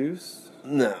new Deuce?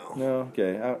 No. No.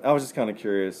 Okay. I was just kind of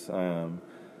curious. I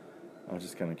was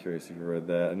just kind of curious if you read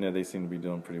that. I know they seem to be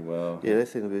doing pretty well. Yeah, they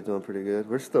seem to be doing pretty good.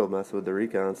 We're still messing with the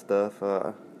recon stuff.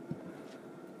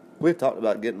 We've talked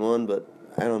about getting one, but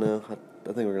I don't know.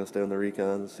 I think we're going to stay on the recon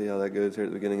and see how that goes here at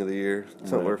the beginning of the year.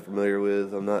 Something we're familiar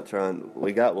with. I'm not trying.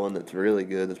 We got one that's really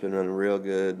good, that's been running real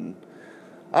good. And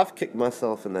I've kicked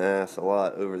myself in the ass a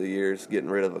lot over the years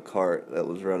getting rid of a cart that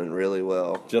was running really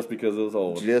well. Just because it was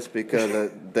old. Just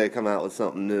because they come out with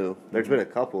something new. There's been a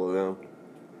couple of them.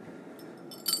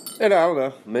 And I don't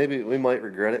know. Maybe we might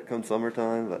regret it come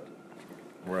summertime, but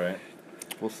right.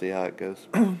 We'll see how it goes.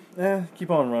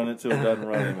 Keep on running till it doesn't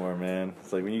run anymore, man.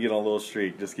 It's like when you get on a little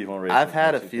streak, just keep on racing. I've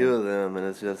had a few of them, and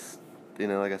it's just,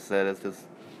 like I said, it's just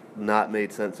not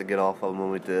made sense to get off of them when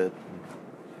we did.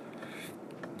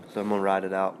 So I'm going to ride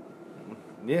it out.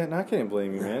 Yeah, and I can't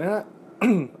blame you, man.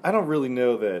 I don't really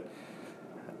know that.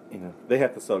 they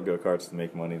have to sell go-karts to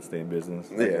make money and stay in business.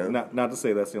 Yeah. Not to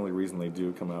say that's the only reason they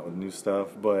do come out with new stuff,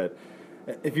 but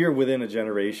if you're within a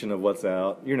generation of what's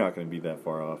out, you're not going to be that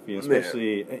far off.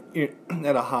 Especially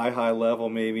at a high level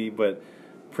maybe, but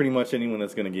pretty much anyone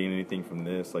that's going to gain anything from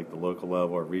this, like the local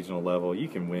level or regional level, you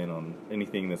can win on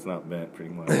anything that's not bent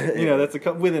pretty much. That's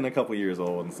within a couple years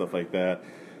old and stuff like that.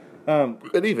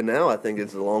 But even now, I think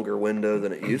it's a longer window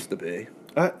than it used to be.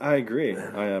 I agree.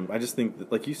 I just think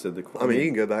that, like you said, you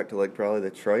can go back to like probably the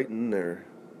Triton or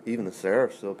even the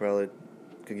Seraph still probably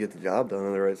could get the job done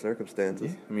in the right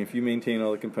circumstances. Yeah. If you maintain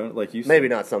all the components, like you said. Maybe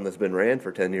not something that's been ran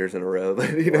for 10 years in a row,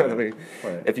 but you know what I mean?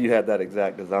 Right. If you had that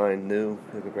exact design new,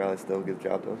 you could probably still get the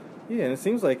job done. Yeah, and it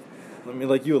seems like,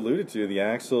 like you alluded to, the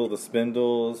axle, the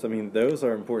spindles, those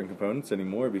are important components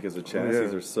anymore because the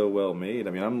chassis are so well made.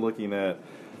 I'm looking at,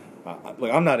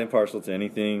 I'm not impartial to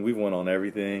anything. We've won on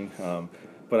everything.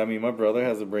 But my brother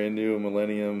has a brand new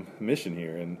Millennium Mission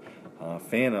here, and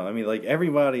Phantom.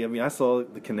 Everybody. I saw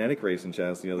the Kinetic Racing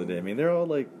chassis the other day. They're all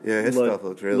his stuff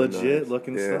looks really legit nice.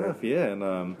 Looking stuff. Yeah,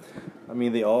 and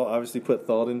they all obviously put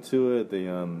thought into it. They,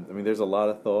 there's a lot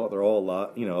of thought. They're all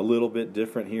a little bit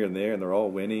different here and there, and they're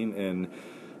all winning. And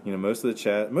most of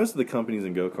the companies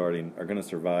in go-karting are going to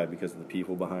survive because of the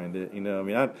people behind it.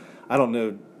 I don't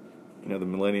know. The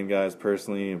Millennium guys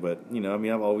personally, but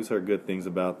I've always heard good things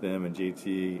about them and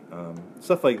JT,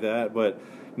 stuff like that. But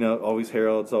always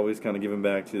Harold's always kind of giving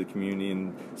back to the community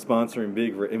and sponsoring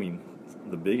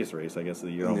the biggest race I guess of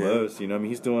the year almost.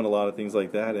 He's doing a lot of things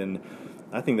like that, and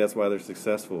I think that's why they're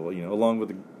successful. Along with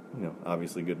the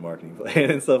obviously good marketing plan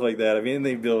and stuff like that.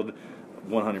 They build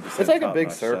 100%. It's like a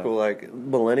big circle. Like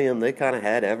Millennium, they kind of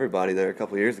had everybody there a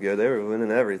couple of years ago. They were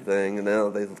winning everything, and now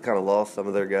they've kind of lost some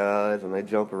of their guys, and they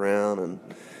jump around. And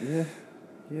yeah,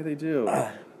 they do.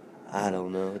 I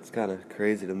don't know. It's kind of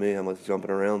crazy to me how much jumping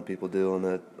around people do on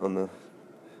the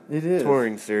it is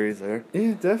touring series there.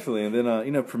 Yeah, definitely. And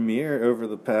then Premier over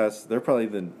the past, they're probably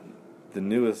the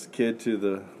newest kid to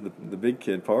the big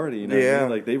kid party.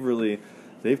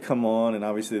 They've come on, and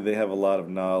obviously they have a lot of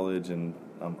knowledge and.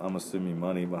 I'm assuming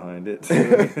money behind it.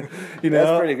 That's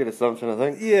a pretty good assumption, I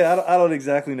think. Yeah, I don't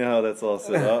exactly know how that's all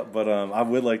set up, but I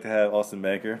would like to have Austin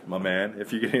Banker, my man,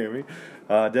 if you can hear me.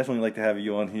 Definitely like to have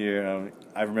you on here.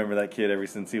 I remember that kid ever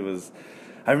since he was.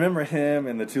 I remember him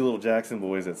and the two little Jackson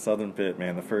boys at Southern Pit,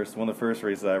 man. One of the first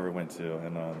races I ever went to,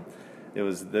 and it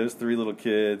was those three little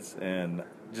kids and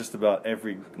just about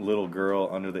every little girl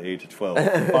under the age of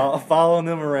 12 following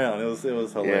them around. It was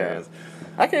hilarious. Yeah.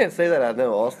 I can't say that I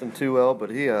know Austin too well, but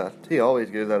he always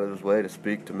goes out of his way to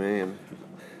speak to me,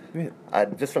 and I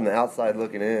just from the outside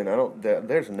looking in,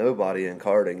 there's nobody in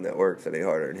karting that works any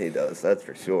harder than he does. That's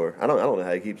for sure. I don't know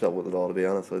how he keeps up with it all, to be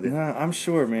honest with you. Nah, I'm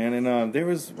sure, man. And there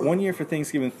was one year for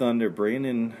Thanksgiving Thunder,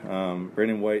 Brandon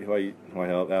White, who I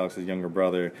helped, Alex's younger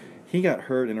brother. He got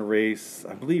hurt in a race,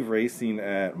 I believe, racing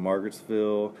at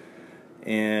Margarettsville,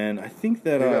 and I think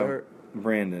that Who got hurt?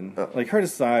 Brandon hurt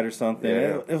his side or something.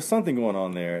 Yeah. It was something going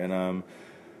on there, and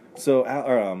so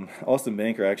Austin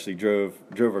Banker actually drove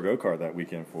our go-kart that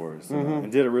weekend for us,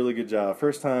 and did a really good job.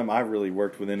 First time I really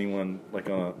worked with anyone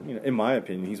in my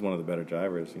opinion, he's one of the better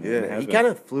drivers. He kind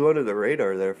of flew under the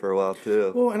radar there for a while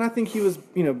too. Well, and I think he was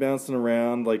bouncing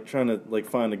around trying to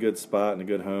find a good spot and a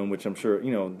good home, which I'm sure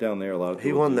down there a lot of people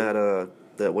He won do.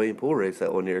 that Wayne Pool race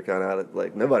that one year, kind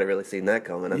of nobody really seen that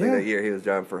coming. I think that year he was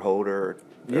driving for Holder.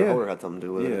 Holder had something to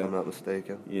do with it, if I'm not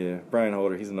mistaken. Yeah, Brian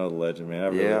Holder, he's another legend,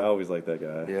 man. I always liked that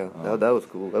guy. Yeah, that was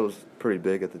cool. That was pretty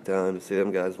big at the time to see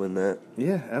them guys win that.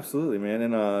 Yeah, absolutely, man.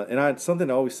 And something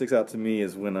that always sticks out to me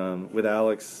is when with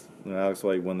Alex, Alex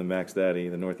White won the Max Daddy,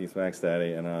 the Northeast Max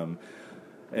Daddy,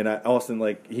 and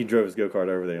Austin, he drove his go-kart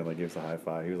over there and, gave us a high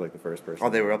five. He was, the first person. Oh,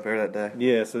 they were up there that day?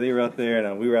 Yeah, so they were out there,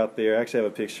 and we were out there. I actually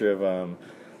have a picture of,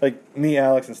 me,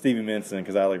 Alex, and Stevie Minson,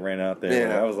 because I, ran out there. Yeah.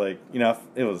 And I was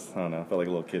it was, I don't know, I felt like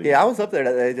a little kid. Yeah, I was up there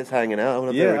that day just hanging out. I went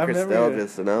up there with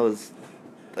Chris Stelgis,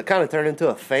 and I kind of turned into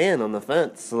a fan on the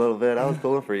fence a little bit. I was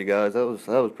pulling for you guys. That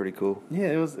was pretty cool. Yeah,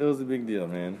 it was a big deal,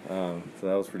 man. So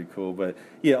that was pretty cool. But,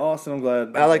 yeah, Austin, I'm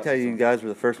glad. I liked how you guys were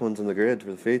the first ones in the grid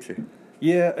for the feature.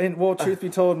 Yeah, and truth be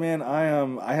told, man,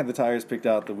 I had the tires picked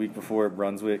out the week before at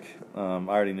Brunswick. I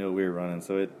already knew what we were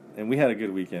running, and we had a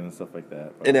good weekend and stuff like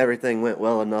that. And everything went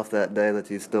well enough that day that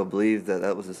you still believed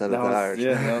that was a set of tires.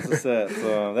 Yeah, that was a set.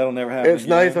 So that'll never happen. It's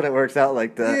nice when it works out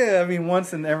like that. Yeah,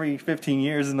 once in every 15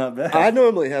 years is not bad. I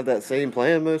normally have that same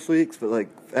plan most weeks, but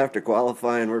after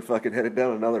qualifying, we're fucking headed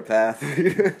down another path.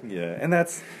 Yeah, and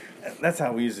that's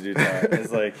how we used to do that.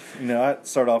 It's I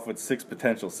start off with 6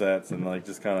 potential sets and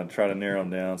just kind of try to narrow them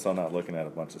down so I'm not looking at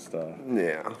a bunch of stuff.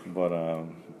 Yeah. But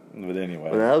But anyway.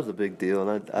 Well, that was a big deal,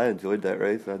 and I enjoyed that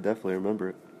race. I definitely remember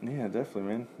it. Yeah,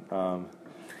 definitely, man.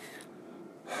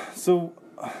 So,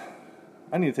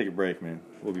 I need to take a break, man.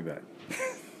 We'll be back.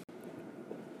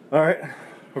 All right,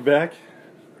 we're back.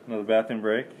 Another bathroom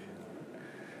break.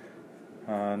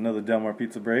 Another Delmar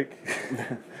Pizza break.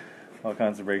 All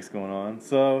kinds of breaks going on.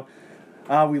 So,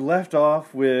 we left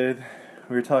off with,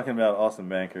 we were talking about Austin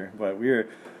Banker, but we were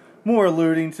more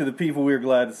alluding to the people we were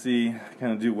glad to see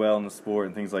kind of do well in the sport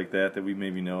and things like that we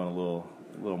maybe know on a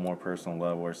little more personal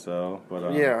level or so.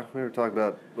 But yeah, we were talking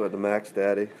about the Max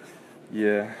Daddy.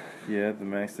 Yeah, the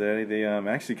Max Daddy. They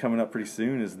actually coming up pretty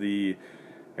soon is the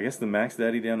Max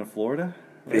Daddy down in Florida.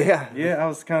 Right? Yeah, I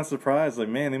was kind of surprised. Like,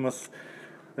 man,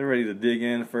 they're ready to dig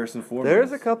in first and foremost.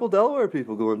 There's a couple Delaware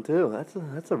people going too. That's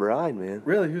a ride, man.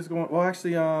 Really? Who's going? Well,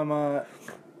 actually,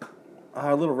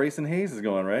 little Racing Hayes is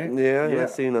going, right? Yeah. I've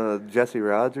seen Jesse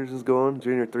Rogers is going,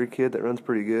 Junior 3 kid that runs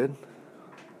pretty good.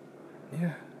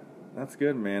 Yeah, that's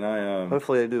good, man.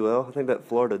 Hopefully they do well. I think that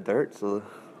Florida dirt's a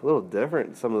little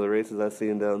different. Some of the races I've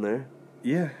seen down there.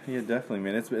 Yeah, definitely,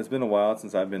 man. It's been a while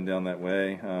since I've been down that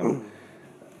way.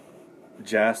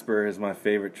 Jasper is my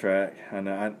favorite track. I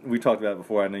know we talked about it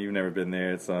before. I know you've never been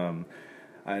there. It's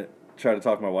I tried to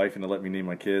talk my wife into letting me name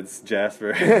my kids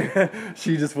Jasper.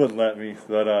 She just wouldn't let me.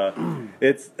 But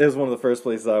it was one of the first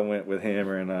places I went with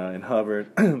Hammer and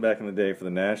Hubbard back in the day for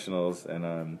the Nationals,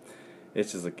 and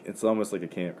it's almost like a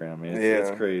campground, man.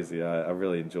 It's crazy. I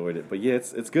really enjoyed it. But yeah,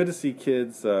 it's good to see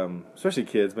kids, especially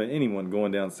kids, but anyone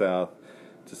going down south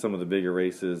to some of the bigger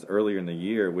races earlier in the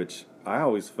year, which I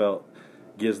always felt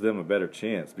gives them a better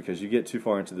chance, because you get too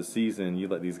far into the season, you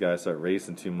let these guys start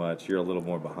racing too much, you're a little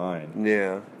more behind.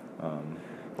 Yeah. Well,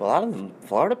 a lot of them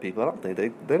Florida people, I don't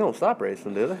think they don't stop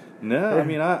racing, do they? No, I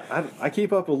mean I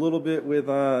keep up a little bit with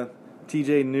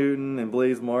TJ Newton and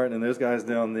Blaze Martin and those guys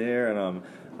down there, and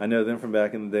I know them from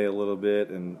back in the day a little bit,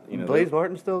 and Blaze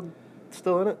Martin's still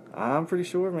in it? I'm pretty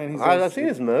sure, man. I've seen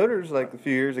his motors like a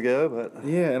few years ago, but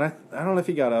yeah, and I don't know if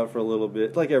he got out for a little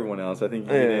bit, like everyone else. I think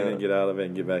he get in and get out of it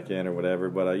and get back in or whatever.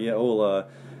 But I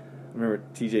remember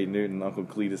TJ Newton, Uncle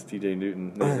Cletus TJ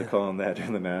Newton. They used to call him that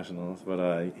during the Nationals.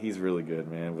 But he's really good,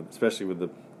 man. Especially with the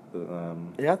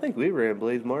I think we ran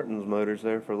Blaze Martin's motors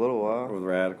there for a little while. With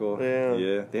Radical.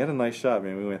 Yeah. They had a nice shot,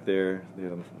 man. We went there.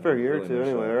 For a year or two,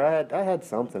 anyway. Or I had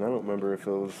something. I don't remember if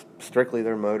it was strictly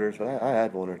their motors, but I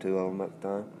had one or two of them at the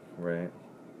time. Right.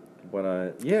 But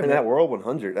and that World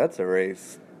 100, that's a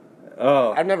race.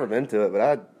 Oh. I've never been to it,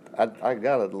 but I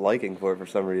got a liking for it for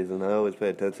some reason. I always pay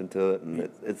attention to it, and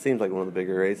it seems like one of the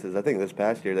bigger races. I think this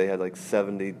past year they had like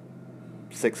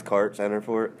 76 carts entered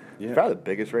for it. Yeah. It's probably the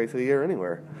biggest race of the year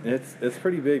anywhere. It's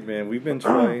pretty big, man. We've been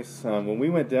twice. When we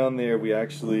went down there,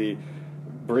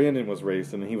 Brandon was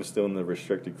racing, and he was still in the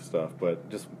restricted stuff, but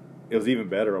it was even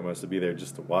better almost to be there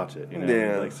just to watch it.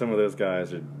 Yeah. Like some of those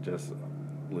guys are just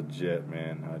legit,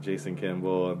 man. Jason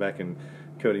Kimball, back in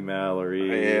Cody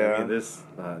Mallory. Yeah. I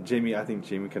mean, I think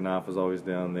Jamie Knopf was always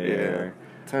down there. Yeah.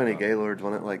 Tony Gaylord's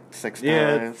won it like 6 times.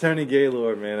 Yeah, Tony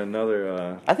Gaylord, man,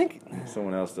 another. I think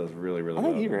someone else does really, really. I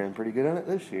think well. he ran pretty good on it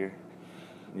this year.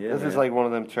 Yeah, this is like one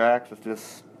of them tracks. It's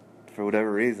just for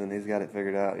whatever reason he's got it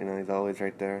figured out. He's always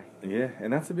right there. Yeah,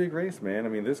 and that's a big race, man. I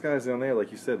mean, this guy's down there,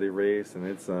 like you said, they race, and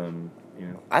it's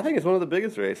I think it's one of the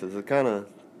biggest races. It kind of,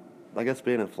 I guess,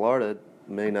 being in Florida, it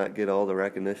may not get all the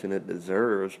recognition it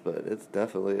deserves, but it's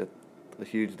definitely a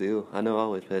huge deal. I know I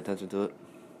always pay attention to it.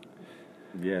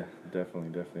 Yeah,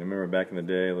 definitely. I remember back in the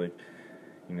day, like,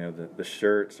 the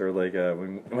shirts, or like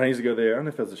when I used to go there, I don't know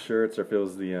if it was the shirts or if it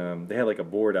was the they had like a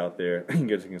board out there. You can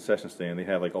go to the concession stand. They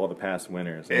had like all the past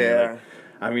winners. Yeah.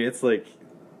 I mean, it's like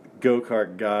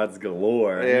go-kart gods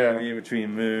galore. Yeah.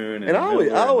 Between Moon and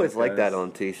I always like that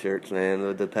on T-shirts, man.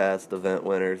 With the past event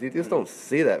winners, you just don't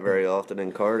see that very often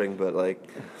in karting. But like,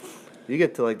 you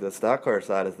get to like the stock car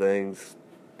side of things.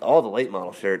 All the late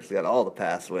model shirts got all the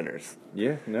past winners.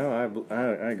 Yeah, no,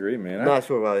 I agree, man. I'm not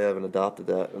sure why we haven't adopted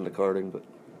that in the karting, but.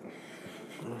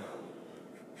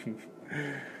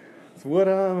 So what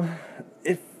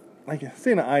if, like,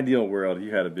 say in an ideal world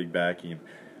you had a big backing,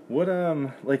 what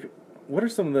are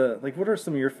some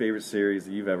of your favorite series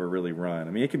that you've ever really run?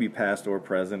 I mean, it could be past or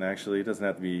present, actually. It doesn't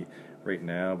have to be right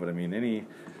now, but I mean any.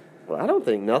 Well, I don't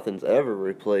think nothing's ever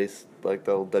replaced like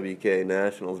the old WK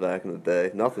Nationals back in the day.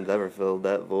 Nothing's ever filled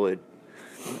that void.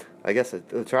 I guess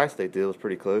the Tri-State deal was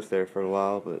pretty close there for a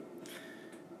while, but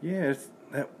yeah,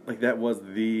 that was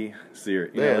the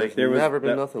series. There's never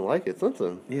been nothing like it since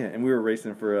then. Yeah, and we were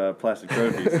racing for plastic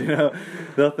trophies.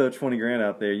 They'll throw $20,000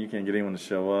 out there. You can't get anyone to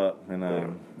show up,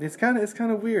 and it's kind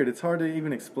of weird. It's hard to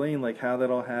even explain like how that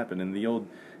all happened. And the old,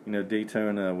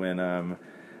 Daytona when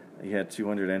he had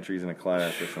 200 entries in a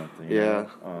class or something. Yeah,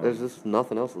 there's just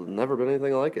nothing else. There's never been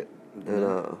anything like it.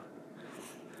 And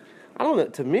I don't know.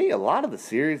 To me, a lot of the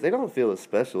series, they don't feel as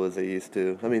special as they used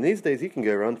to. I mean, these days you can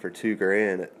go run for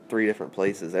 $2,000 at 3 different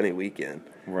places any weekend.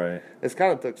 Right. It's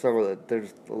kind of took some of the.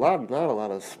 There's not a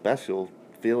lot of special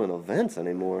feeling events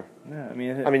anymore. Yeah, I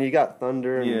mean, you got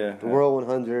Thunder and the yeah. World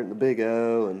 100 and the Big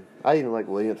O, and I even like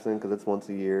Williamson because it's once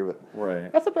a year. But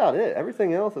right. that's about it.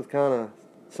 Everything else is kind of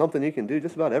something you can do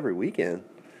just about every weekend.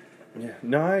 Yeah.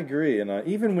 No, I agree. And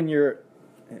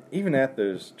even at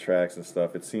those tracks and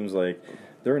stuff, it seems like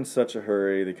they're in such a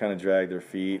hurry. They kind of drag their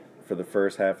feet for the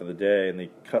first half of the day, and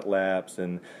they cut laps.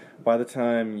 And by the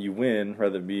time you win,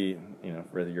 whether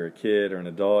you're a kid or an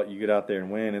adult, you get out there and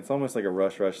win. It's almost like a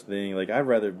rush thing. Like, I'd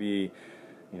rather be,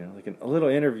 like a little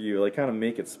interview, like kind of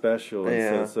make it special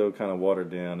instead of so kind of watered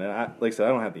down. And like I said, I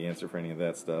don't have the answer for any of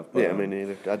that stuff. But, yeah, me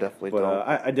neither. I definitely don't.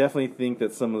 I definitely think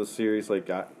that some of the series, like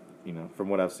from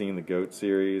what I've seen, the GOAT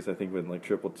series, I think with like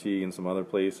Triple T and some other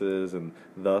places, and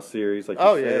the series, like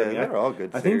they're all good.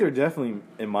 I think they're definitely,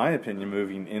 in my opinion,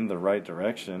 moving in the right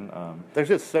direction. There's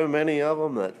just so many of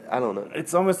them that I don't know.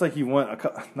 It's almost like you want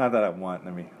not that I want.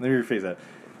 Let me rephrase that.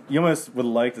 You almost would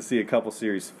like to see a couple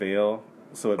series fail,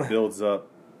 so it builds up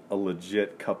a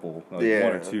legit couple, like 1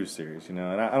 or 2 series. And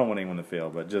I don't want anyone to fail,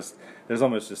 but there's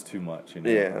almost just too much.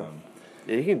 Yeah,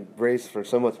 you can race for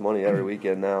so much money every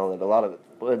weekend now that a lot of it.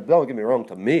 Well, don't get me wrong.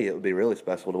 To me, it would be really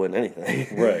special to win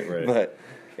anything. Right. But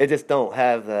it just don't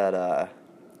have that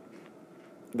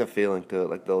the feeling to it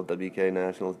like the old WK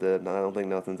Nationals did. And I don't think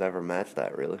nothing's ever matched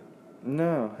that really.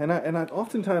 No, and I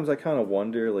oftentimes I kind of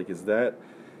wonder, like, is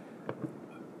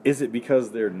it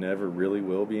because there never really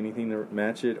will be anything to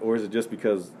match it, or is it just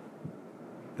because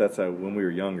that's how, when we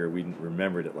were younger, we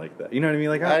remembered it like that? You know what I mean?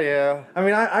 Like, yeah. I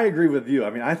mean, I agree with you.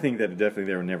 I mean, I think that definitely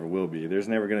there never will be. There's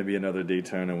never going to be another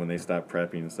Daytona when they stop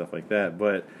prepping and stuff like that.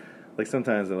 But, like,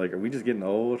 sometimes they're like, are we just getting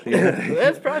old?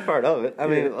 That's probably part of it. I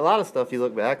mean, a lot of stuff you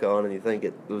look back on and you think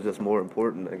it was just more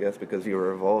important, I guess, because you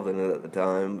were involved in it at the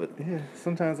time. But yeah,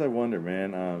 sometimes I wonder,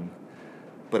 man.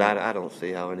 But I don't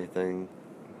see how anything,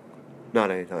 not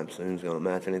anytime soon, is going to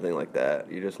match anything like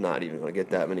that. You're just not even going to get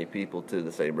that many people to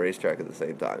the same racetrack at the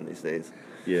same time these days.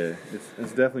 Yeah,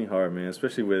 it's definitely hard, man,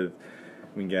 especially with,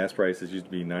 gas prices used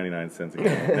to be 99 cents a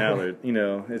gallon. Now they're,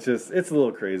 it's a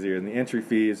little crazier. And the entry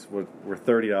fees were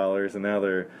 $30, and now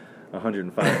they're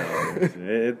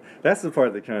 $105. That's the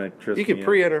part that kind of trips me. You can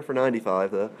pre-enter for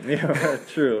 $95, though. Yeah,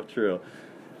 true.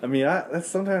 I mean,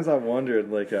 sometimes I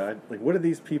wondered, like, what do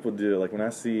these people do? Like, when I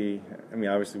see,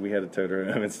 obviously we had a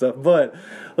toter home and stuff, but,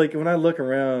 like, when I look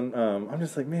around, I'm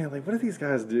just like, man, like, what do these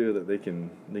guys do that they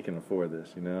can afford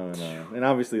this, And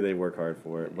obviously they work hard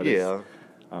for it, but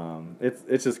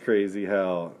it's just crazy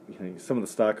how some of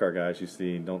the stock car guys you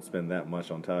see don't spend that much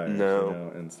on tires,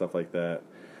 and stuff like that.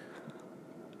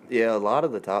 Yeah, a lot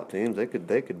of the top teams they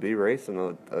could be racing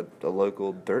a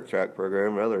local dirt track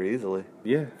program rather easily.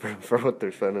 Yeah, for what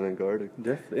they're spending in karting.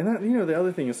 Definitely, and the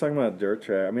other thing is talking about dirt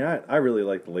track. I mean, I really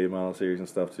like the late model series and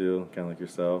stuff too, kind of like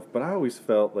yourself. But I always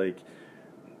felt like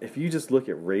if you just look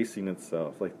at racing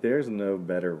itself, like there's no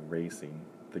better racing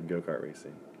than go-kart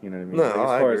racing. You know what I mean? No, like, as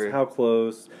I far agree. as how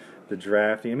close, the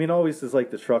drafting. I mean, it always is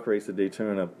like the truck race at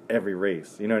Daytona every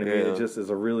race. You know what I mean? Yeah. It just is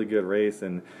a really good race,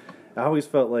 and I always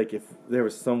felt like if there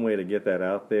was some way to get that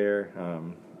out there,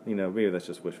 maybe that's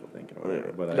just wishful thinking or whatever.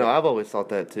 Yeah. But I've always thought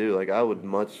that too. Like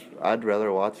I'd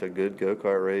rather watch a good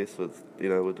go-kart race with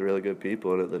really good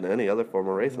people in it than any other form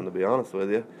of racing, to be honest with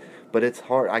you. But it's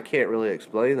hard. I can't really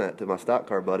explain that to my stock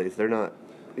car buddies. They're not.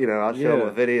 I'll show them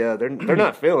a video. They're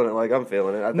not feeling it like I'm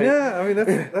feeling it. I think. Yeah, I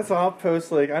mean that's how I'll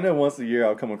post. Like I know once a year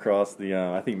I'll come across the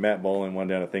I think Matt Bolin won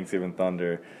down at Thanksgiving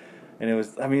Thunder. And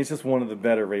it's just one of the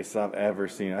better races I've ever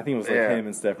seen. I think it was like him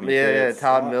and Stephanie. Yeah,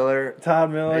 Todd Miller.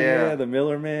 The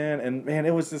Miller man. And man,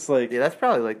 it was just like... Yeah, that's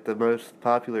probably like the most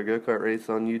popular go-kart race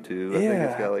on YouTube. I think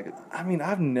it's got like...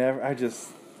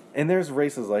 And there's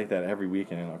races like that every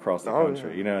weekend across the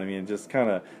country. Yeah. You know what I mean? Just kind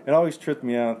of... It always tripped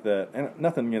me out that... And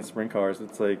nothing against sprint cars.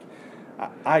 It's like...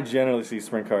 I generally see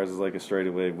sprint cars as like a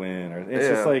straightaway win, or it's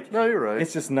just like no, you're right.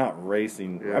 It's just not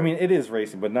racing. Yeah. I mean, it is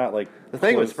racing, but not like the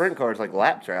thing with sprint cars, like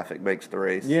lap traffic makes the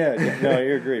race. Yeah, no,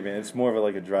 you agree, man. It's more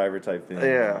of a driver type thing.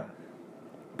 Yeah,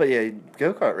 but yeah,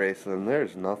 go kart racing,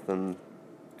 there's nothing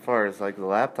as far as like the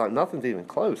lap time. Nothing's even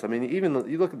close. I mean, even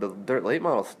you look at the dirt late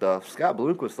model stuff. Scott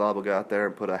Bloomquist liable to go out there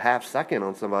and put a half second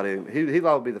on somebody. He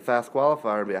liable to be the fast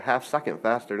qualifier and be a half second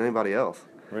faster than anybody else.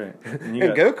 Right. And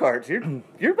go-karts,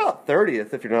 you're about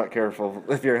 30th if you're not careful,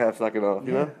 if you're a half second off,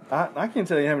 you know? I can't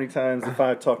tell you how many times if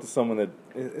I talk to someone that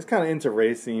is kind of into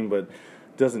racing, but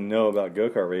doesn't know about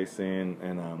go-kart racing,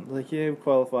 and like, yeah, we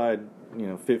qualified,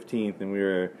 15th, and we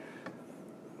were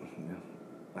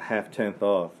a half tenth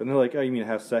off, and they're like, oh, you mean a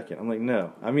half second? I'm like,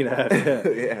 no, I mean a half tenth.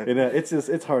 Yeah. And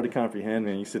it's hard to comprehend,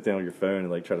 man. You sit down with your phone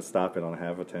and like try to stop it on a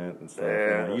half a tenth and stuff.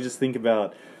 Yeah. And, you just think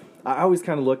about. I always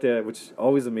kind of looked at it, which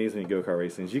always amazed me in go-kart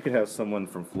racing, is you could have someone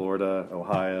from Florida,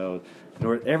 Ohio,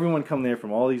 North, everyone come there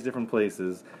from all these different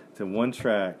places to one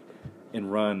track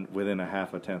and run within a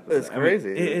half a tenth. It's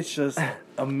crazy. It's just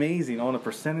amazing on a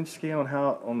percentage scale and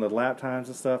how on the lap times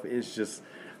and stuff. It's just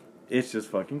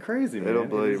fucking crazy, man. It'll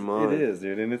blow your mind. It is,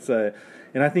 dude, and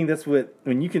and I think that's what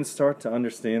when you can start to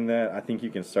understand that. I think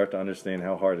you can start to understand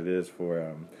how hard it is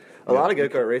for. A lot of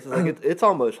go-kart races, like it's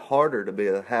almost harder to be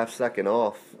a half second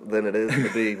off than it is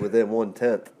to be within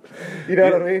 1/10. You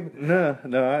know what I mean? No,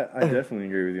 I definitely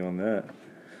agree with you on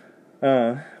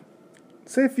that.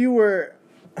 Say if you were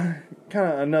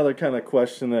another kind of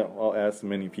question that I'll ask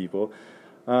many people.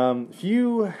 If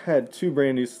you had 2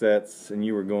 brand new sets and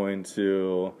you were going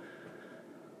to,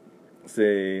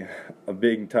 say, a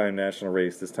big time national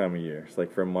race this time of year, it's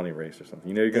like for a money race or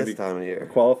something. You're going to be time of year,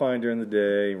 qualifying during the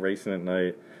day, racing at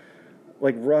night.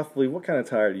 Like, roughly, what kind of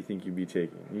tire do you think you'd be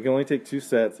taking? You can only take 2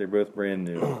 sets. They're both brand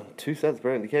new. 2 sets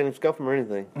brand new. You can't even scuff them or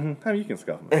anything. Mm-hmm. I mean, you can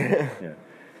scuff them. Yeah.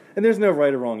 And there's no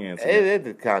right or wrong answer.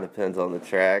 It kind of depends on the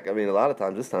track. I mean, a lot of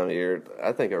times this time of year,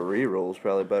 I think a re-roll is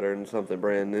probably better than something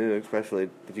brand new, especially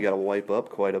if you got to wipe up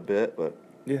quite a bit. But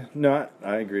yeah, no,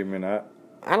 I agree, man.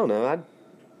 I don't know.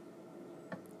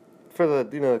 For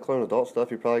the clone adult stuff,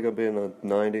 you're probably going to be in the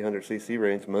 90, 100cc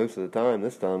range most of the time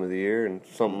this time of the year, and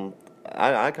something.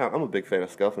 I'm a big fan of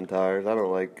scuffing tires.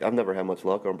 I've never had much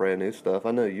luck on brand new stuff.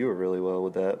 I know you were really well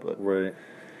with that, but right.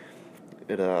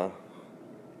 It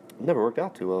never worked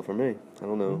out too well for me. I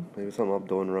don't know. Maybe something I'm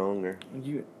doing wrong or.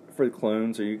 For the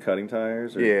clones, are you cutting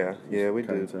tires? Or yeah, we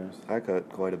do. Tires? I cut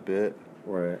quite a bit.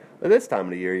 Right. At this time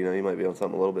of the year, you might be on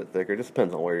something a little bit thicker. It just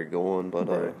depends on where you're going, but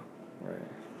right.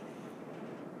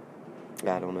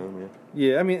 I don't know, man.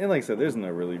 Yeah, I mean, and like I said, there's no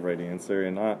really right answer,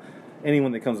 and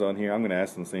anyone that comes on here, I'm going to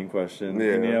ask them the same question.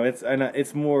 Yeah. And,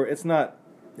 it's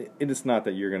not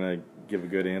that you're going to give a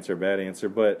good answer or bad answer,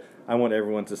 but I want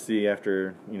everyone to see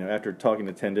after talking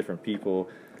to 10 different people,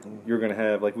 you're going to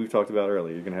have, like we've talked about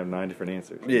earlier, you're going to have 9 different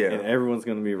answers. Yeah. And everyone's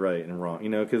going to be right and wrong,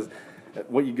 because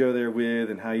what you go there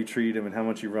with and how you treat them and how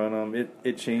much you run them,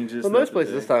 it changes. Well, most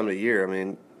places this time of the year, I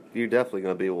mean, you're definitely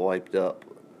going to be wiped up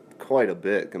quite a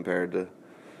bit compared to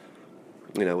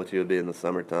what you would be in the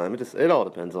summertime. It all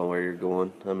depends on where you're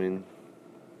going. I mean,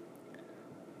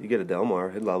 you get a Del Mar,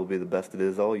 it'll probably be the best it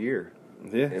is all year.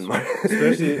 Yeah,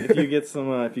 especially if you get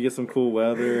some cool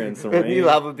weather and some rain. You'll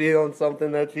have to be on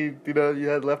something that you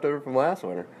had left over from last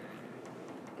winter.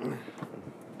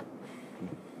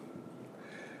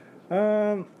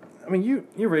 I mean,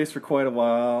 you raced for quite a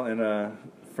while, and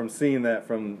from seeing that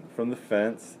from the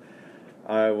fence,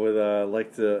 I would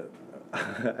like to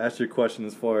ask you a question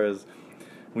as far as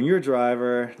when you're a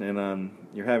driver and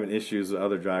you're having issues with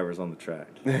other drivers on the track.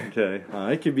 Okay,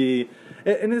 it could be,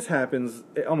 and this happens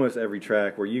at almost every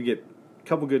track where you get a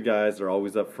couple good guys that are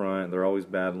always up front, they're always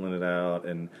battling it out,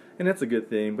 and that's a good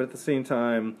thing. But at the same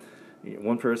time,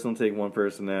 one person will take one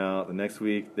person out. The next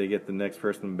week they get the next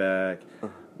person back.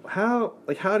 How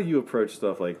do you approach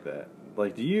stuff like that?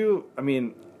 Like, I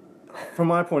mean, from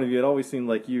my point of view, it always seemed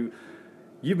like you've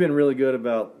been really good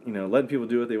about, letting people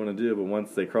do what they want to do, but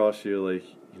once they cross you, like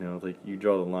you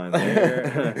draw the line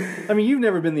there. I mean, you've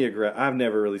never been I've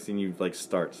never really seen you,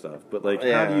 start stuff, but,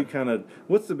 how do you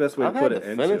what's the best way to put it?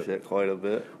 I've had to finish it quite a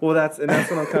bit. Well, that's what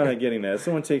I'm kind of getting at. If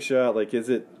someone takes you out,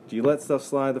 do you let stuff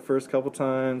slide the first couple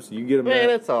times? You get them Man,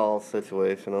 back? it's all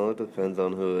situational. It depends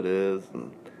on who it is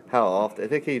and how often.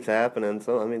 If it keeps happening,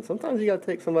 sometimes you got to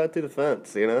take somebody to the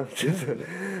fence, Just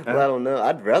let them know.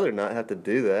 I'd rather not have to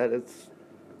do that.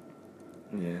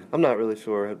 Yeah. I'm not really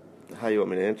sure how you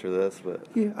want me to answer this, but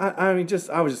yeah, I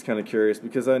was just kind of curious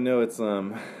because I know it's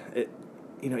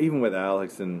even with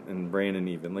Alex and Brandon,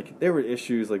 even there were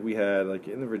issues we had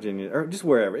in the Virginia or just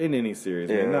wherever in any series,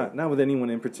 not with anyone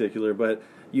in particular, but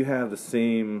you have the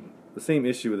same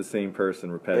issue with the same person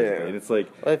repetitively, and it's well,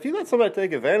 if you let somebody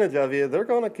take advantage of you, they're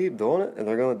gonna keep doing it, and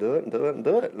they're gonna do it and do it and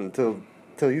do it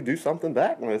until you do something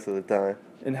back most of the time.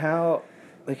 And how,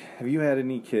 have you had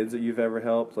any kids that you've ever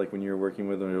helped, when you were working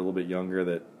with them, or a little bit younger,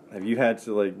 that have you had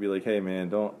to be hey man,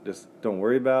 don't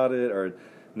worry about it, or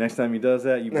next time he does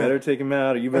that, you better take him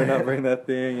out, or you better not bring that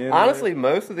thing in? Honestly,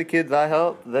 most of the kids I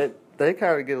help, they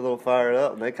kind of get a little fired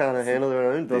up, and they kind of handle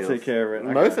their own deals. They'll take care of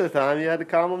it. Most of the time, you had to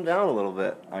calm them down a little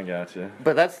bit. I gotcha.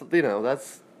 But that's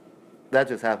that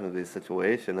just happened to be a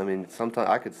situation. I mean, sometimes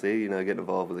I could see, getting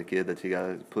involved with a kid that you got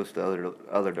to push the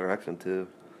other direction too.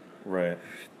 Right.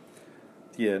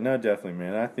 Yeah, no, definitely,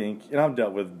 man. I think, and I've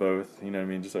dealt with both,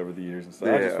 just over the years and stuff.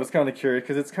 Yeah. I just was kind of curious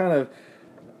because it's kind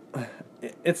of,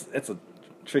 it's a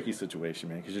tricky situation,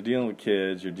 man, because you're dealing with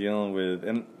kids, you're dealing with,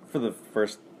 and for the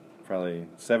first probably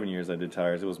 7 years I did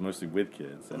tires, it was mostly with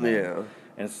kids. And, yeah.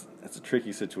 And it's a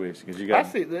tricky situation because you got. I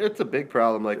see, it's a big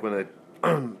problem, like when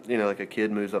like a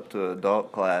kid moves up to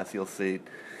adult class, you'll see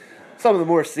some of the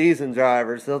more seasoned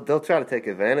drivers, they'll try to take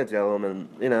advantage of them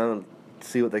and,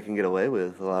 see what they can get away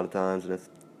with a lot of times. And if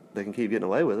they can keep getting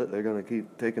away with it, they're going to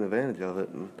keep taking advantage of it.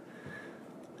 And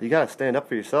you got to stand up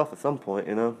for yourself at some point,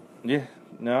 Yeah,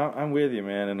 no, I'm with you,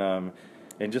 man.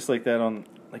 And just like that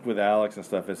like with Alex and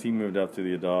stuff, as he moved up to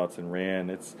the adults and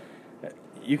ran,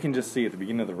 you can just see at the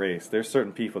beginning of the race, there's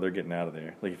certain people they're getting out of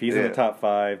there. Like if he's in the top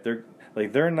 5,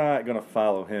 they're not going to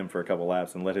follow him for a couple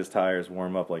laps and let his tires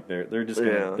warm up. Like they're just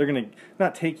gonna, they're going to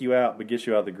not take you out, but get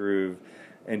you out of the groove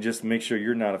and just make sure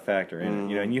you're not a factor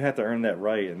in it. And you have to earn that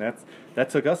right, and that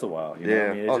took us a while. You know?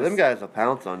 I mean, them guys will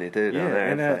pounce on you too.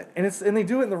 Down there. And they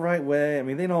do it in the right way. I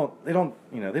mean, they don't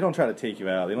try to take you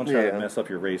out. They don't try to mess up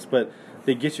your race, but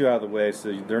they get you out of the way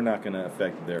so they're not going to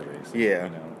affect their race.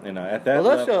 Yeah. And at that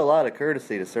they'll show a lot of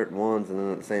courtesy to certain ones, and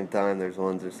then at the same time, there's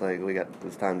ones that's like,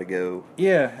 it's time to go.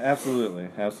 Yeah, absolutely.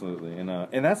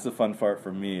 And that's the fun part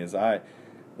for me is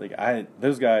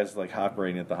those guys like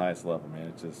operating at the highest level, man.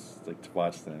 It's just like to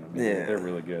watch them. I mean, they're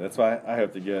really good. That's why I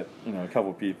hope to get a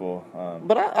couple people.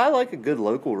 But I like a good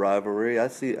local rivalry. I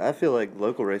feel like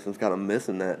local racing's kind of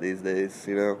missing that these days.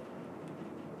 It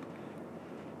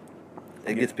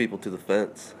gets people to the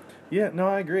fence. Yeah, no,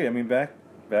 I agree. I mean, back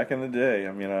in the day,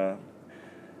 I mean,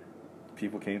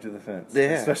 people came to the fence.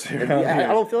 Yeah, especially around here.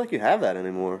 I don't feel like you have that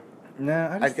anymore.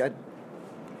 Nah,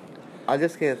 I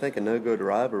just can't think of no good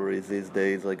rivalries these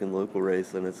days, like in local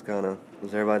racing. It's kind of,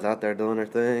 because everybody's out there doing their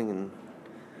thing, and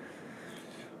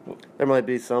there might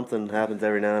be something happens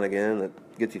every now and again that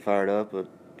gets you fired up, but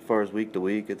as far as week to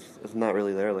week, it's not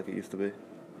really there like it used to be.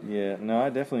 Yeah, no, I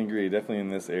definitely agree. Definitely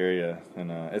in this area,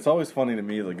 and it's always funny to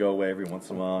me to go away every once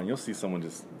in a while, and you'll see someone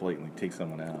just blatantly take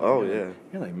someone out. Oh yeah,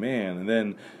 you're like, man, and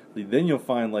then you'll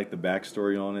find like the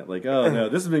backstory on it, like, oh no,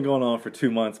 this has been going on for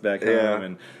 2 months back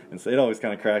home, and so it always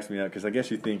kind of cracks me up because I guess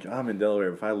you think I'm in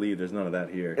Delaware, but if I leave, there's none of that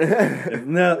here.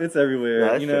 No, it's everywhere.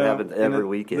 That shit happens every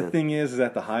weekend. The thing is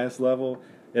at the highest level,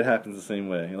 it happens the same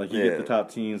way. Like you get the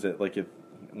top teams that like if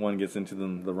one gets into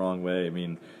them the wrong way, I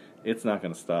mean, it's not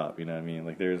going to stop. You know what I mean?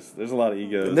 Like there's a lot of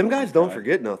egos. And them guys don't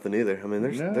forget nothing either. I mean,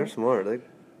 they're smart.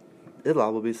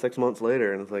 It'll be 6 months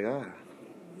later, and it's like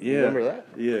remember that?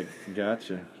 Yeah,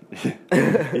 gotcha.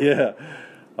 Yeah.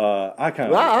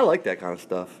 I like that kind of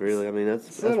stuff, really. I mean,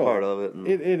 that's part of it.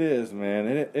 It is, man.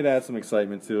 It adds some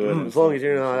excitement to it. As long as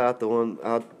you're not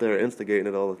out there instigating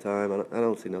it all the time, I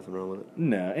don't see nothing wrong with it.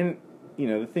 No, and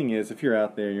the thing is, if you're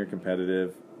out there and you're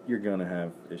competitive, you're gonna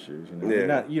have issues. You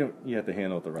have to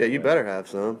handle it the right way. Yeah, you better have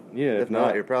some. Yeah. If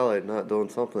not, you're probably not doing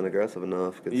something aggressive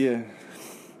enough. Yeah.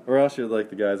 Or else you're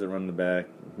like the guys that run in the back,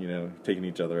 taking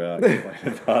each other out.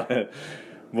 About it.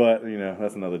 But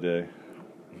that's another day.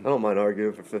 I don't mind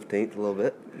arguing for 15th a little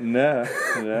bit. No.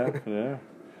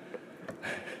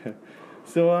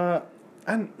 So, a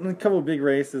couple of big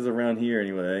races around here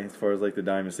anyway, as far as like the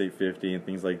Diamond State 50 and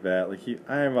things like that. Like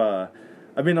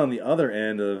I've been on the other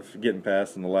end of getting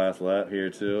past in the last lap here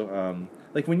too.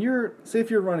 Like when if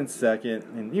you're running second,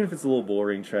 and even if it's a little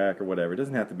bullring track or whatever, it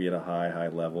doesn't have to be at a high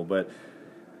level, but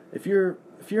if you're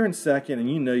in second and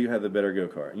you have the better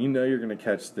go-kart, you're going to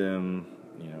catch them.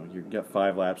 You've got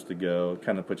 5 laps to go,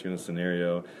 kind of put you in a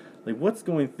scenario. Like, what's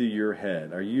going through your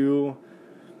head? Are you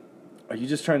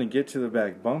just trying to get to the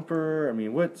back bumper? I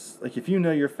mean, what's, like, if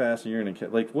you're fast and you're going to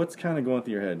catch, like, what's kind of going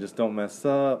through your head? Just don't mess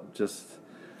up,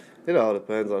 It all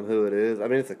depends on who it is. I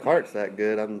mean, if the cart's that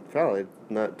good, I'm probably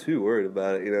not too worried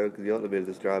about it, because you ought to be able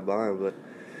to just drive by him, but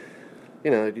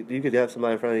you could have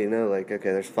somebody in front of you, like,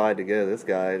 okay, there's 5 to go. This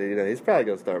guy, he's probably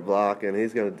going to start blocking.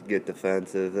 He's going to get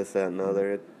defensive, this, that, and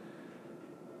other.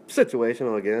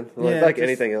 Situational again, like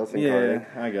anything else in karting.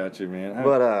 Yeah, I got you, man.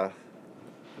 But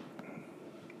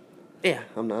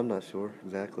I'm not sure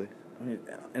exactly. I mean,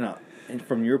 and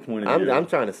from your point of view, I'm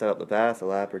trying to set up the pass a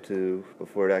lap or two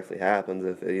before it actually happens.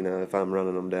 If I'm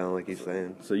running them down like he's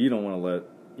saying. So you don't want to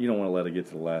let it get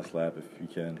to the last lap if you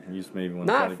can. You just maybe want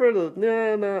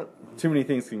to. Not. Too many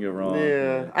things can go wrong.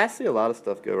 Yeah, I see a lot of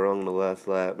stuff go wrong in the last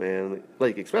lap, man.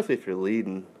 Like especially if you're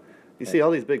leading. You see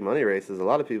all these big money races, a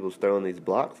lot of people's throwing these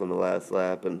blocks on the last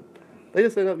lap, and they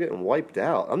just end up getting wiped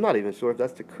out. I'm not even sure if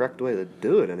that's the correct way to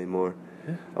do it anymore.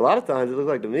 Yeah. A lot of times it looks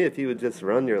like to me if you would just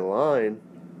run your line,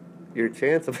 your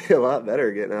chance will be a lot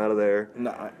better getting out of there.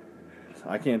 No,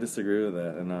 I can't disagree with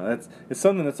that. And it's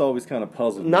something that's always kind of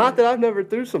puzzled me. Not that I've never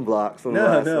threw some blocks on the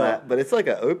last lap, but it's like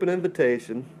an open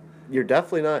invitation. You're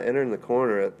definitely not entering the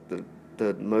corner at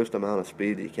the most amount of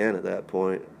speed you can at that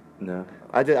point. No.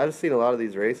 I just seen a lot of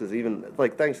these races, even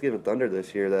like Thanksgiving Thunder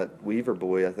this year, that Weaver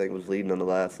boy, I think, was leading on the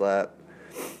last lap.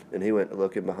 And he went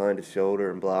looking behind his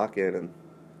shoulder and blocking. And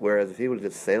whereas if he would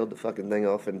have just sailed the fucking thing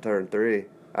off in turn 3,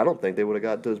 I don't think they would have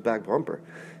got to his back bumper.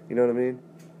 You know what I mean?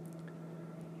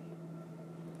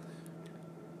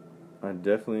 I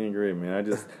definitely agree,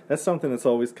 man. That's something that's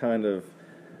always kind of.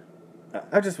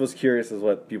 I just was curious as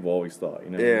what people always thought,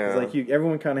 you know? Yeah. Because,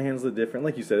 everyone kind of handles it different.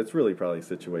 Like you said, it's really probably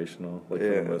situational, for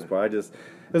the most part. It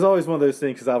was always one of those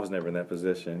things, because I was never in that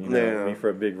position, you know, I mean, for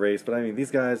a big race. But, I mean,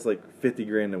 these guys,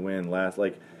 $50,000 to win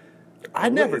I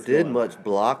never did much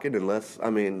blocking unless, I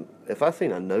mean, if I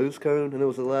seen a nose cone and it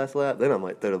was the last lap, then I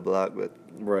might throw the block, but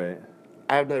right.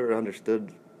 I've never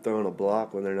understood throwing a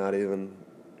block when they're not even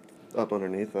up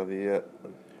underneath of you yet.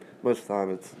 Most of the time,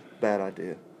 it's a bad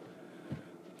idea.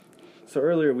 So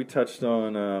earlier we touched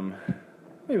on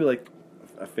maybe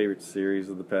a favorite series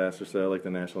of the past or so, like the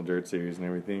National Dirt Series and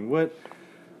everything.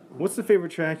 What's the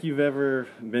favorite track you've ever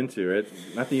been to?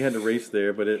 Not that you had to race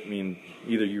there, but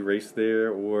either you raced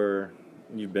there or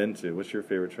you've been to. What's your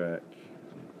favorite track?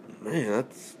 Man, I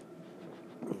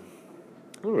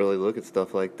don't really look at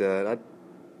stuff like that.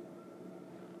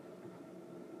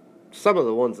 Some of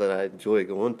the ones that I enjoy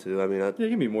going to, it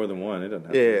can be more than one. It doesn't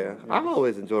have to be. I've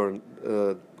always enjoyed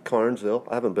Carnesville.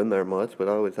 I haven't been there much, but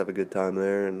I always have a good time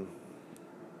there, and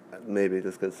maybe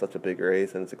just because it's such a big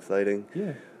race and it's exciting.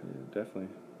 Yeah, definitely.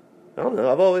 I don't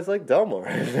know. I've always liked Delmar.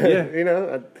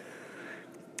 Yeah.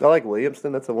 I like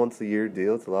Williamston. That's a once-a-year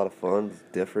deal. It's a lot of fun. It's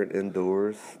different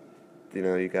indoors.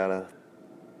 You got to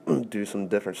do some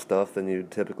different stuff than you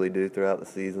typically do throughout the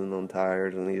season on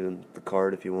tires and even the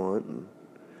kart if you want. And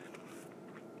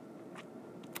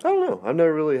I don't know. I've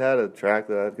never really had a track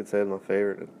that I could say is my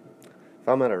favorite. If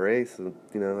I'm at a race, I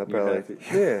probably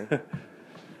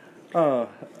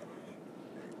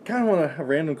kind of want a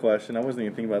random question. I wasn't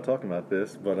even thinking about talking about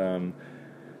this, but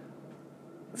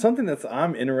something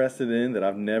I'm interested in that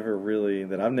I've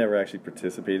never actually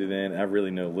participated in. I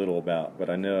really know little about, but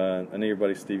I know your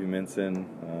buddy Stevie Minson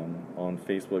on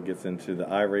Facebook gets into the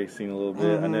iRacing a little bit.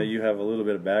 Mm-hmm. I know you have a little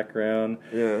bit of background.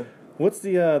 Yeah. What's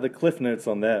the cliff notes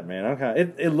on that, man?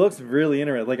 It looks really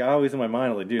interesting. I always in my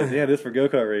mind, I'm like, dude, if they had this for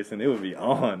go-kart racing, it would be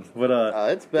on. But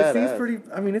it's badass.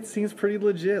 It seems pretty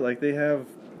legit. Like they have,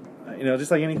 just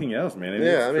like anything else, man.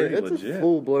 It's legit. A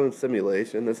full-blown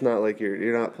simulation. It's not like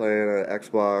you're not playing an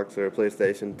Xbox or a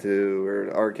PlayStation 2 or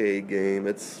an arcade game.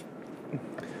 It's,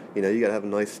 you got to have a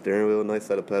nice steering wheel, a nice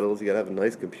set of pedals. You got to have a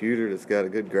nice computer that's got a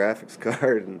good graphics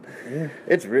card, and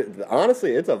it's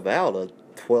honestly, it's a valid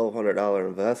 $1,200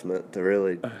 investment to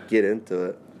really get into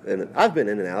it. And I've been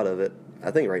in and out of it. I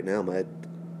think right now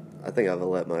I've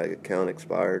let my account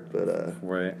expired, but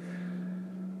right.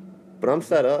 But I'm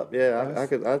set up. Yeah,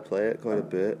 I'd play it quite a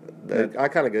bit. I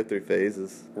kind of go through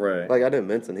phases. Right. Like I didn't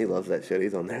mention, he loves that shit.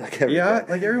 He's on there every day.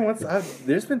 Every once.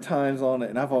 There's been times on it,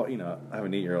 and I have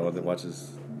an 8-year-old that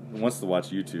wants to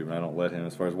watch YouTube, and I don't let him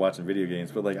as far as watching video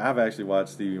games. But I've actually watched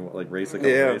Stevie race a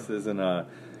couple races, and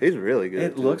he's really good.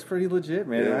 It looks pretty legit,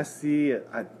 man. And I see.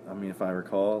 If I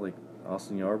recall,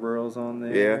 Austin Yarborough's on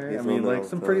there. Yeah,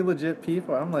 some pretty legit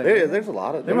people. I'm like, there's a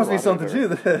lot of. There must be something to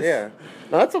this. Yeah,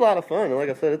 no, that's a lot of fun. And like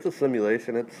I said, it's a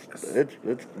simulation.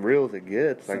 It's real as it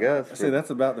gets, I guess. See, that's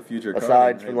about the future.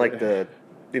 Aside from the,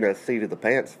 seat of the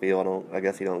pants feel, I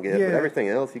guess you don't get. But everything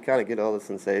else, you kind of get all the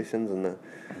sensations and the.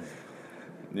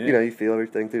 Yeah. You feel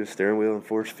everything through the steering wheel and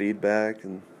force feedback,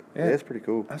 and it's pretty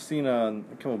cool. I've seen a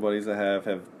couple of buddies that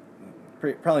have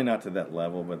probably not to that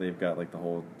level, but they've got the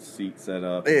whole seat set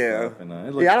up. And stuff, and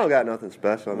I don't got nothing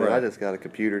special. I just got a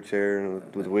computer chair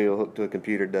and with a wheel hooked to a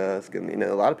computer desk, and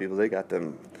a lot of people, they got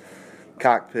them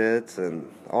cockpits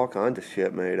and all kinds of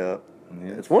shit made up.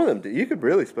 Yeah. It's one of them. You could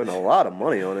really spend a lot of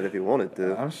money on it if you wanted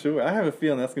to. I'm sure. I have a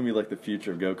feeling that's gonna be the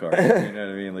future of go-karts. You know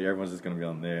what I mean? Everyone's just gonna be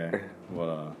on there.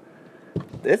 But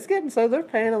it's getting so they're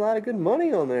paying a lot of good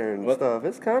money on there and stuff.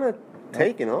 It's kind of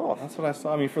taking off. That's what I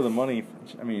saw. For the money,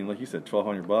 like you said,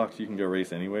 $1,200, you can go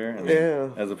race anywhere.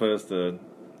 As opposed to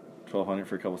 $1,200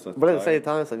 for a couple sets. But at the same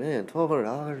time, it's man,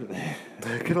 $1,200.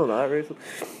 Get on iRacing.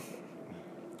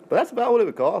 But that's about what it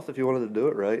would cost if you wanted to do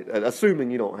it right,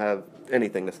 assuming you don't have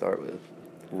anything to start with.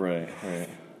 Right.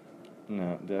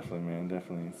 No, definitely, man,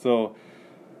 definitely. So,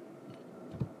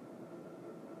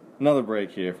 another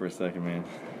break here for a second, man.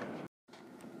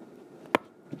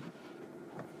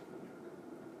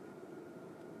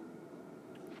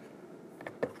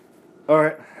 All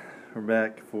right, We're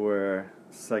back for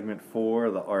segment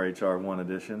 4, the RHR1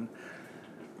 edition.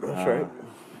 That's right.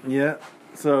 Yeah,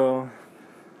 so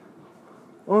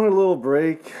on a little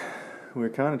break, we were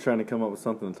kind of trying to come up with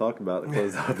something to talk about to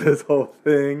close out this whole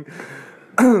thing.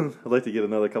 I'd like to get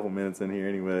another couple minutes in here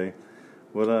anyway.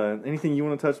 But anything you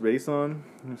want to touch base on?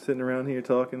 You're sitting around here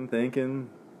talking, thinking,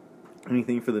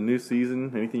 anything for the new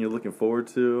season? Anything you're looking forward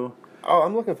to? Oh,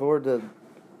 I'm looking forward to...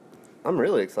 I'm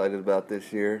really excited about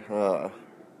this year.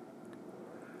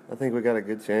 I think we got a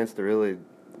good chance to really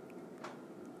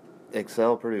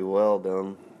excel pretty well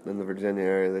down in the Virginia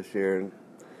area this year. And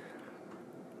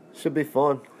should be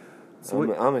fun.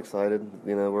 So I'm excited.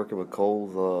 You know, working with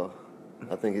Coles,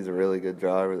 I think he's a really good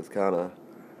driver that's kind of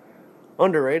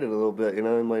underrated a little bit. You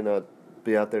know, he might not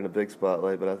be out there in a big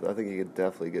spotlight, but I think he could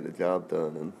definitely get the job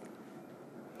done. And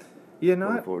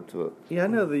looking forward to it. Yeah, I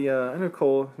know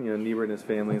Cole, Niebert and his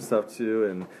family and stuff too,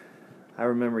 and I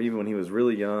remember even when he was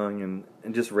really young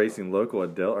and just racing local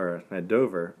at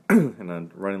Dover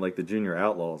and running like the junior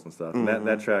outlaws and stuff. Mm-hmm. And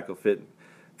that track will fit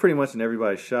pretty much in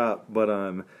everybody's shop,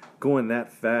 but going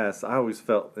that fast, I always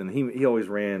felt, and he always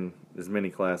ran as many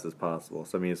classes as possible.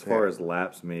 So I mean, as far as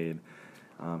laps made,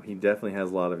 he definitely has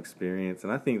a lot of experience,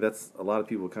 and I think that's a lot of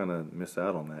people kind of miss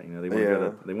out on that. You know,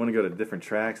 they want to go to different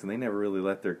tracks, and they never really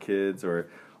let their kids or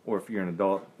if you're an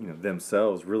adult,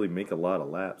 themselves really make a lot of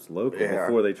laps local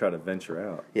before they try to venture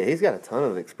out. Yeah, he's got a ton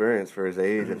of experience for his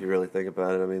age. If you really think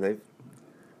about it, I mean, they've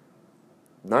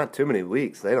not too many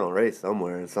weeks. They don't race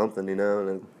somewhere or something,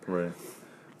 and right.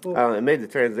 Well, it made the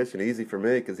transition easy for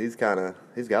me because he's got a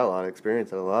lot of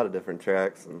experience at a lot of different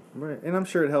tracks. Right, and I'm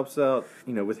sure it helps out,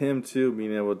 with him too,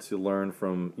 being able to learn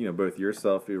from, both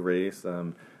yourself who race.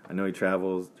 I know he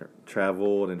traveled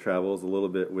and travels a little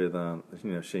bit with,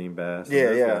 Shane Bass and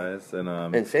those guys.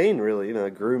 And Shane really,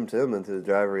 groomed him into the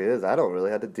driver he is. I don't really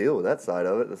have to deal with that side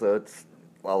of it, so it's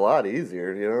a lot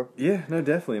easier, Yeah, no,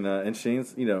 definitely not. And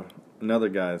Shane's, another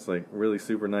guy. It's like really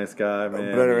super nice guy,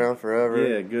 man. Been around forever.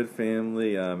 Yeah, good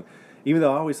family. Even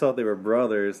though I always thought they were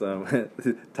brothers,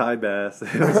 Ty Bass,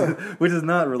 which is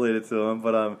not related to him,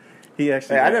 but he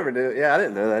actually. Hey, I never knew. Yeah, I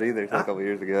didn't know that either until a couple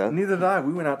years ago. Neither did I.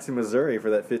 We went out to Missouri for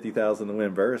that 50,000 to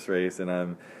win Burris race,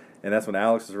 and that's when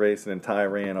Alex was racing and Ty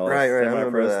ran all that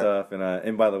semi-pro stuff.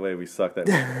 And by the way, we sucked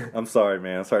that. I'm sorry,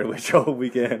 man. I'm sorry to waste your whole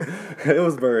weekend. It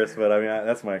was Burris, but I mean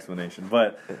that's my explanation.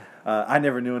 But I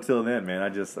never knew until then, man.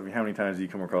 How many times do you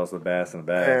come across a Bass and a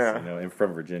Bass,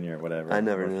 from Virginia or whatever? I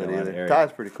never knew it either. Area.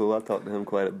 Ty's pretty cool. I've talked to him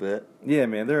quite a bit. Yeah,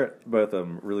 man. They're both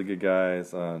really good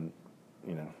guys.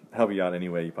 Help you out any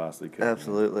way you possibly could.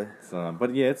 Absolutely. So,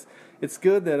 but yeah, it's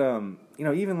good that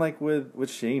even like with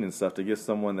Shane and stuff, to give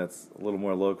someone that's a little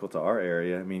more local to our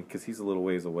area. I mean, because he's a little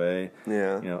ways away.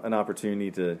 Yeah. An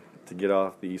opportunity to get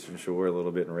off the Eastern Shore a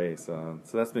little bit and race. So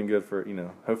that's been good for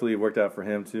hopefully it worked out for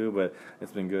him too. But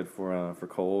it's been good for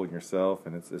Cole and yourself,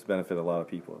 and it's benefited a lot of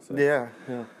people. So yeah.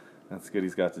 That's good.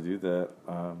 He's got to do that.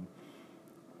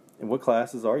 And what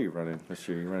classes are you running this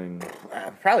year? You running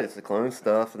probably it's the clone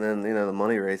stuff, and then the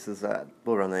money races.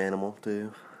 We'll run the animal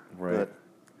too. Right. But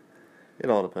it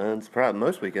all depends. Probably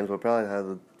most weekends we'll probably have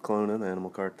the clone and the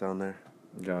animal cart down there.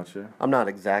 Gotcha. I'm not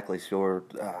exactly sure.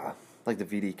 Like the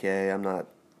VDK,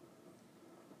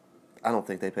 I don't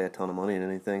think they pay a ton of money in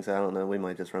anything, so I don't know. We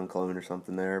might just run clone or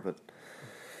something there, but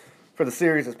for the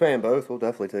series that's paying both, we'll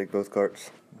definitely take both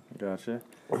carts. Gotcha.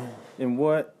 And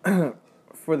what?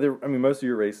 Most of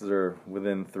your races are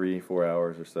within 3-4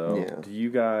 hours or so. Yeah. Do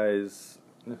you guys,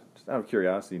 just out of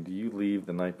curiosity, do you leave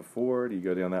the night before? Do you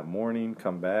go down that morning,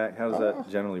 come back? How does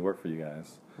that generally work for you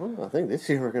guys? Well, I think this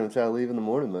year we're going to try to leave in the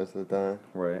morning most of the time.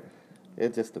 Right.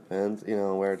 It just depends,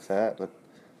 where it's at, but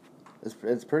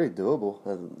it's pretty doable,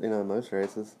 most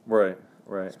races. Right.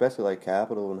 Especially like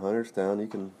Capitol and Hunterstown, you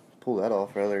can pull that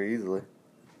off rather easily.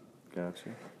 Gotcha.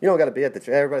 You don't got to be at the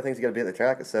track. Everybody thinks you got to be at the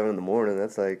track at 7 in the morning.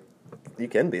 That's like, you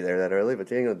can be there that early, but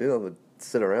you ain't going to do nothing but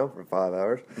sit around for 5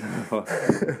 hours.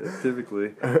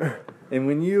 Typically. And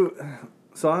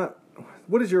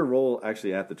what is your role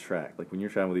actually at the track? Like when you're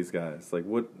traveling with these guys, like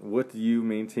what do you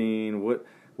maintain? What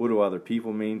do other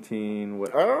people maintain?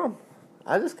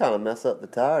 I just kind of mess up the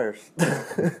tires.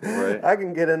 Right. I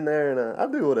can get in there and I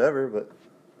do whatever, but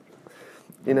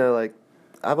like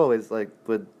I've always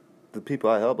with the people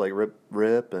I help, like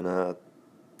Rip and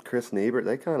Chris Niebert,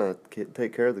 they kind of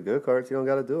take care of the go-karts. You don't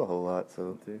got to do a whole lot,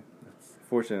 so. That's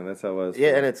fortunate. That's how I was.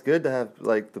 Yeah, and it's good to have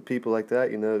like the people like that.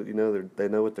 They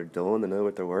know what they're doing. They know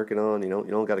what they're working on. You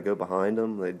don't got to go behind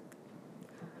them.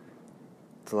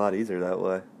 It's a lot easier that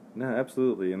way. No,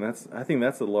 absolutely, and I think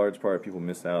that's a large part people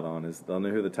miss out on is they'll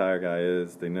know who the tire guy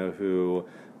is. They know who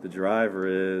the driver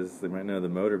is. They might know the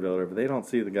motor builder, but they don't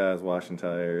see the guys washing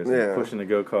tires and pushing the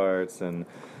go-karts and,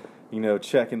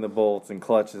 checking the bolts and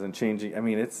clutches and changing. I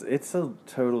mean, it's a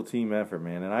total team effort,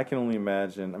 man. And I can only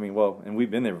imagine. I mean, and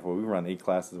we've been there before. We've run 8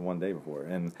 classes in one day before,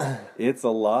 and it's a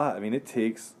lot. I mean, it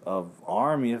takes an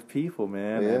army of people,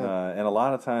 man. Yeah. And a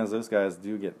lot of times those guys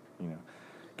do get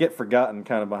forgotten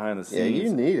kind of behind the scenes. Yeah,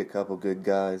 you need a couple good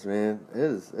guys, man.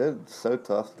 It's so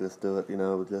tough to just do it,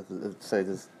 with say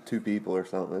just 2 people or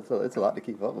something. It's a lot to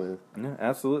keep up with. Yeah,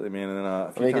 absolutely, man.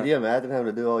 And then, could you imagine having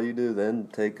to do all you do, then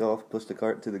take off, push the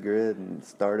cart to the grid, and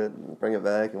start it, and bring it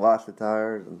back, and wash the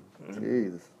tires, and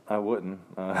jeez. I wouldn't.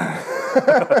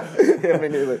 Yeah, me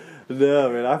neither. No,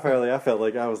 man. I felt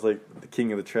like I was like the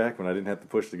king of the track when I didn't have to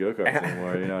push the go-karts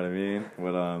anymore. You know what I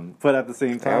mean? But at the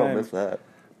same time, I don't miss that.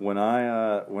 When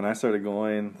I started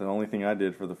going, the only thing I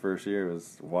did for the first year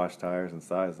was wash tires and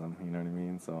size them. You know what I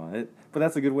mean? But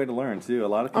that's a good way to learn too. A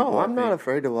lot of people. Oh, I'm not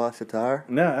afraid to wash a tire.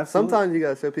 No, absolutely. Sometimes you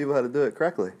gotta show people how to do it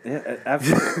correctly. Yeah,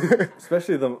 absolutely.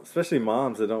 especially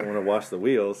moms that don't want to wash the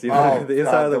wheels. The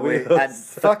inside of the wheels. I'd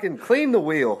fucking clean the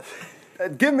wheel.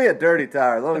 Give me a dirty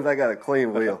tire as long as I got a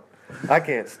clean wheel. I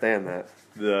can't stand that.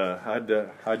 Yeah,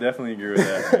 I definitely agree with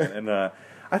that, man. And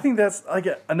I think that's like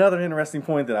another interesting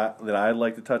point that I'd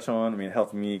like to touch on. I mean, it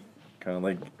helped me kind of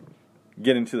like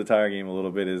get into the tire game a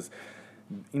little bit. Is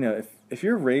if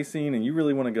you're racing and you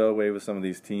really want to go away with some of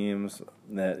these teams,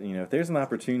 that if there's an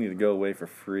opportunity to go away for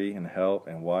free and help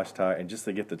and wash tire and just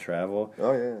to get to travel,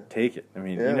 take it. I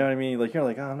mean, you know what I mean? Like you're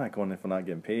like, I'm not going if I'm not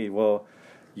getting paid. Well,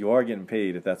 you are getting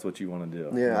paid if that's what you want to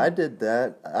do. Yeah, I did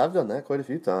that. I've done that quite a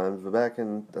few times. But back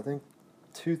in I think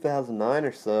 2009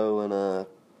 or so,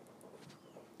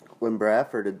 when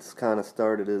Bradford had kind of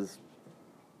started his,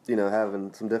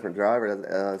 having some different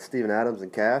drivers, Steven Adams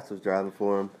and Cass was driving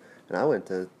for him, and I went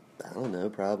to, I don't know,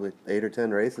 probably 8 or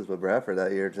 10 races with Bradford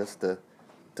that year just to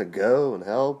go and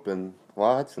help and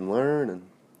watch and learn and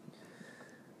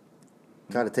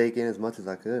try to take in as much as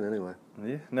I could anyway.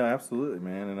 Yeah, no, absolutely,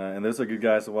 man, and those are good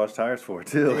guys to wash tires for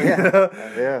too. Yeah,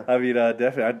 yeah. I mean,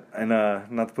 definitely,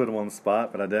 not to put him on the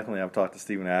spot, but I've talked to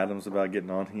Steven Adams about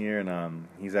getting on here, and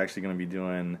he's actually going to be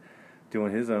doing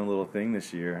his own little thing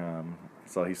this year.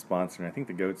 So he's sponsoring, I think,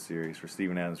 the GOAT Series for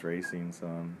Steven Adams Racing. So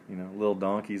Little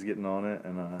Donkey's getting on it,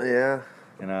 and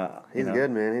he's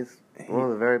good, man. He's one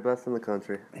of the very best in the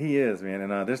country. He is, man,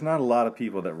 and there's not a lot of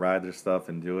people that ride their stuff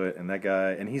and do it. And that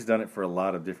guy, and he's done it for a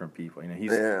lot of different people.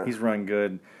 He's run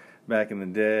good back in the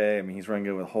day. I mean, he's run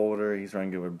good with Holder. He's run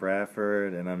good with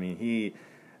Bradford, and I mean,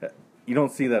 you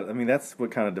don't see that. I mean, that's what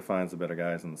kind of defines the better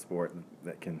guys in the sport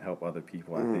that can help other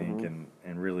people, I think, and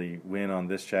really win on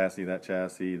this chassis, that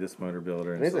chassis, this motor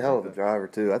builder. And he's a hell of a driver,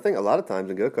 too. I think a lot of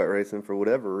times in go-kart racing, for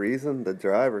whatever reason, the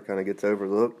driver kind of gets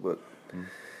overlooked, but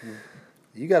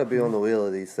you got to be on the wheel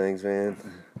of these things, man.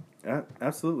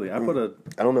 Absolutely. I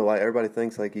don't know why everybody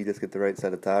thinks like you just get the right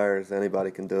set of tires,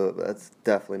 anybody can do it, but that's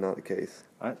definitely not the case.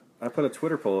 I put a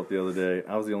Twitter poll up the other day.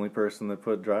 I was the only person that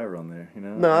put driver on there,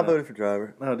 No, I voted for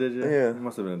driver. Oh, did you? Yeah. It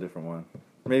must have been a different one.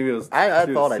 Maybe it was. I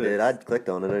thought I did. I clicked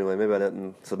on it anyway. Maybe I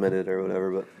didn't submit it or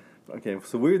whatever, but. Okay,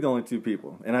 so we're the only 2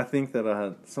 people. And I think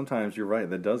that sometimes you're right,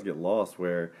 that does get lost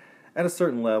where at a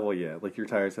certain level, yeah, like your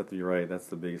tires have to be right, that's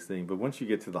the biggest thing. But once you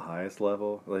get to the highest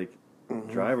level, like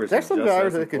drivers there's some just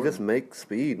drivers as that can important. just make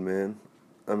speed, man.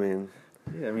 I mean,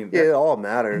 yeah, it all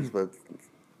matters, but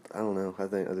I don't know. I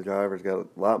think the drivers got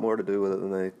a lot more to do with it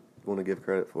than they want to give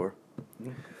credit for.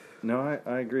 No,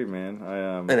 I agree, man.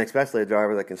 And especially a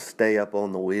driver that can stay up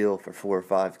on the wheel for 4 or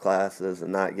 5 classes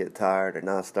and not get tired or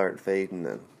not start fading,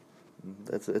 and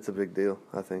it's a big deal,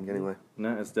 I think, anyway.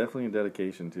 No, it's definitely a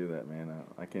dedication to that, man.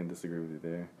 I can't disagree with you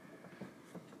there.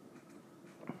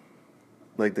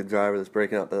 Like the driver that's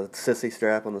breaking out the sissy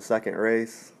strap on the second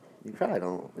race. You probably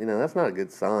don't. That's not a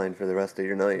good sign for the rest of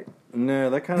your night.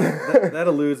 No, that kind of that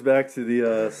alludes back to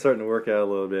the starting to work out a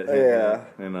little bit. Yeah.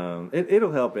 And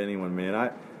it'll help anyone,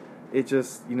 man. It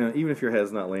just, even if your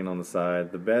head's not laying on the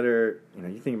side, the better,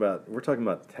 you think about, we're talking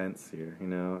about tenths here,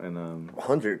 and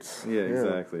hundreds. Yeah,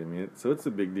 exactly. I mean, so it's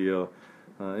a big deal.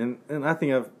 And I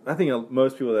think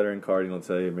most people that are in karting will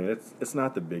tell you, man, it's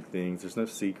not the big things. There's no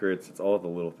secrets. It's all the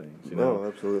little things. No,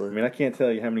 absolutely. I mean, I can't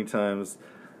tell you how many times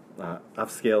I've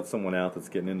scaled someone out that's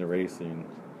getting into racing.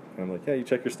 And I'm like, yeah, you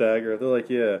check your stagger. They're like,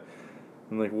 yeah.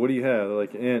 I'm like, what do you have? They're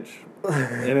like, 1 inch.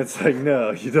 And it's like,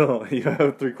 no, you don't. You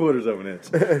have 3/4 of an inch.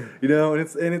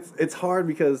 And it's hard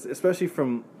because, especially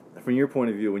from from your point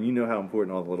of view, when you know how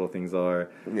important all the little things are,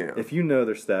 if you know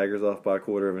their stagger's off by a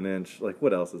quarter of an inch, like,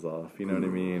 what else is off? You know what I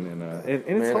mean? And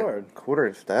it's hard. A quarter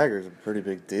inch stagger's a pretty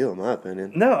big deal, in my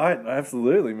opinion. No,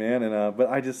 absolutely, man. And but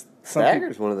I just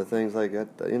stagger's one of the things like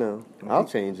I'll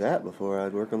change that before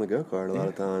I'd work on the go-kart a lot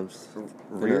of times.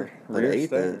 Rear eighth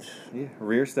stagger. inch. Yeah,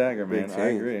 rear stagger, man. I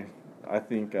agree. I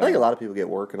think a lot of people get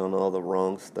working on all the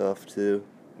wrong stuff too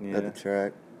at the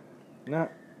track. No,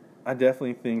 I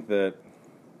definitely think that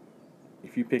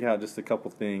if you pick out just a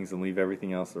couple things and leave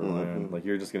everything else alone, like,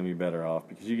 you're just going to be better off,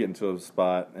 because you get into a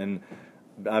spot, and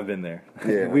I've been there.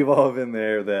 Yeah. We've all been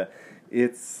there, that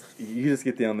you just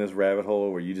get down this rabbit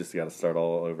hole where you just got to start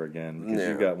all over again, because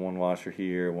you've got one washer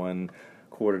here,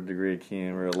 1/4 degree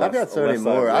camber. I've got so many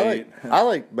more. I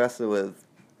like messing with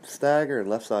stagger and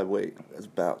left side weight. That's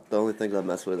about the only things I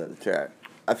mess with at the track.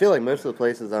 I feel like most of the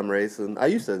places I'm racing, I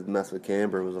used to mess with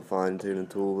camber, was a fine tuning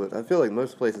tool, but I feel like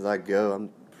most places I go,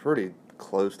 I'm pretty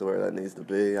close to where that needs to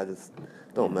be. I just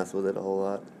don't mess with it a whole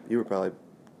lot. You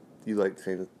like to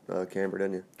change the camber,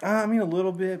 didn't you? I mean, a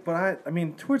little bit, but I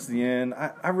mean, towards the end,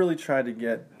 I really tried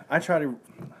to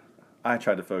I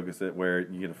tried to focus it where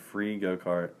you get a free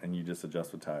go-kart and you just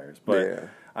adjust with tires. But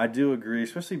I do agree,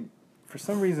 especially for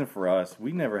some reason for us,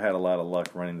 we never had a lot of luck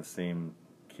running the same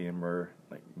camber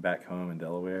like back home in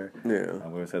Delaware. Yeah.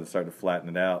 We always had to start to flatten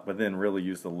it out, but then really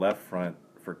use the left front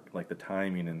for like the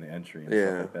timing and the entry and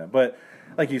stuff like that. But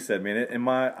like you said, man,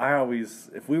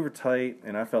 if we were tight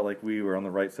and I felt like we were on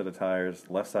the right set of tires,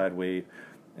 left side weight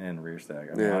and rear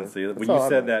stagger. I mean, honestly, when you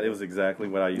said that, it was exactly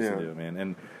what I used to do, man.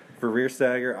 And for rear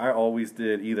stagger, I always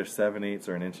did either 7/8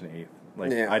 or 1 1/8.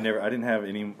 Like, I didn't have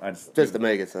any. Just to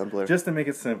make it simpler. Just to make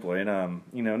it simpler, and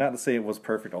not to say it was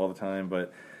perfect all the time,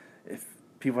 but if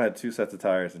people had 2 sets of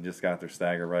tires and just got their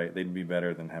stagger right, they'd be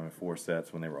better than having 4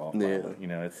 sets when they were off.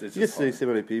 It's just you see so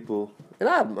many people, and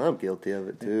I'm guilty of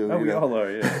it too. Oh, we all are.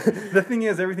 Yeah. The thing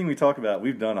is, everything we talk about,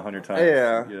 we've done 100 times.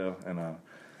 Yeah. And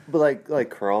but like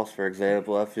cross, for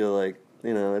example, I feel like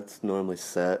it's normally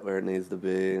set where it needs to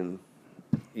be, and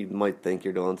you might think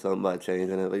you're doing something by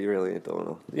changing it, but you really ain't doing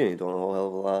a whole hell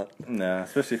of a lot. Nah,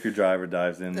 especially if your driver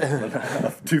dives in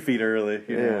 2 feet early.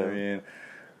 You know what I mean?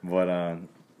 But I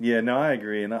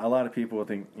agree, and a lot of people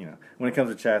think, when it comes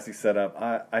to chassis setup,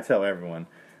 I tell everyone,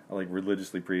 I like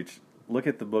religiously preach, look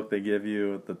at the book they give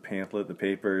you, the pamphlet, the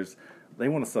papers. They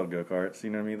want to sell go-karts, you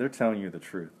know what I mean? They're telling you the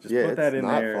truth. Just put that in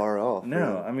there. It's not far off.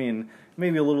 No, I mean,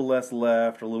 maybe a little less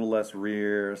left or a little less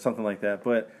rear or something like that,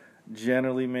 but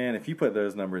generally, man, if you put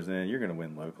those numbers in, you're going to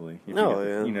win locally. If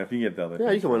you get the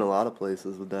other you can win a lot of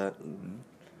places with that. Mm-hmm.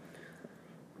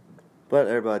 But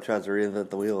everybody tries to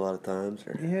reinvent the wheel a lot of times.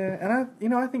 Yeah,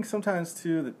 and I think sometimes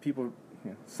too that people,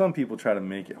 some people try to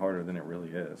make it harder than it really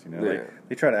is. Like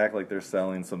they try to act like they're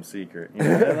selling some secret.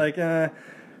 Like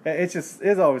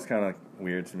it's always kind of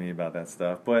weird to me about that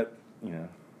stuff. But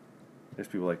there's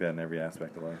people like that in every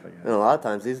aspect of life, I guess. And a lot of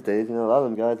times these days, a lot of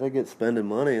them guys, they get spending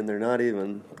money and they're not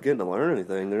even getting to learn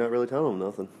anything. They're not really telling them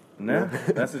nothing. No,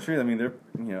 that's the truth. I mean, they're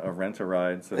a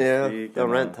rent-a-ride, so to speak. They'll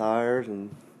rent tires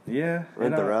and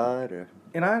rent the ride.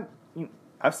 And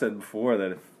I've said before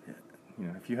that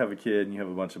if you have a kid and you have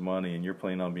a bunch of money and you're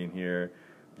planning on being here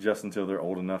just until they're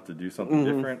old enough to do something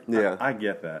different, I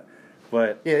get that.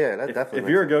 But definitely if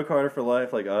you're a go-karter for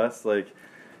life like us, like,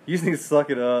 you just need to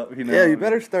suck it up. Yeah, you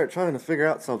better start trying to figure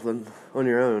out something on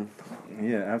your own.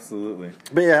 Yeah, absolutely.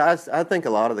 But I think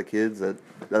a lot of the kids that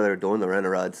are doing the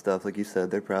rent-a-ride stuff, like you said,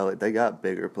 they got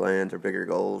bigger plans or bigger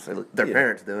goals. Their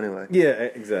parents do anyway. Yeah,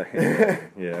 exactly.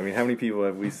 Yeah, I mean, how many people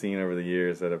have we seen over the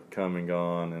years that have come and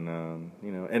gone, and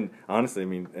and honestly, I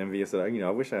mean, envious that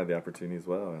I wish I had the opportunity as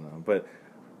well, but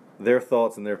their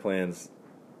thoughts and their plans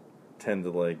tend to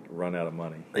like run out of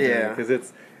money. Because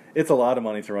it's a lot of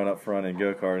money to run up front and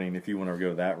go-karting if you want to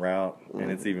go that route,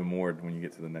 and it's even more when you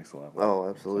get to the next level. Oh,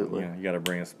 absolutely. So, you got to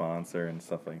bring a sponsor and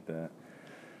stuff like that.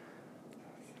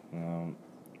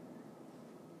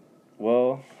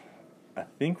 Well, I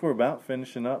think we're about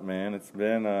finishing up, man. It's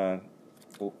been a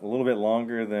little bit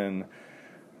longer than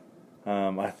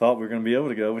I thought we were going to be able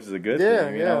to go, which is a good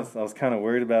thing. I was kind of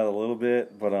worried about it a little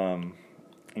bit, but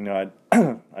I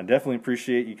definitely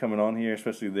appreciate you coming on here,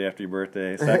 especially the day after your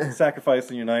birthday,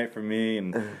 sacrificing your night for me,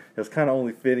 and it was kind of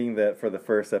only fitting that for the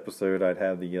first episode I'd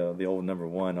have the old number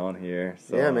 1 on here.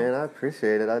 So, yeah, man, I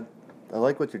appreciate it. I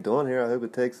like what you're doing here. I hope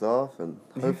it takes off, and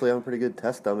hopefully I'm a pretty good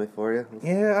test dummy for you.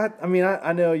 Yeah,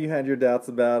 I know you had your doubts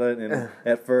about it, and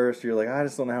at first you're like, I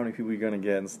just don't know how many people you're going to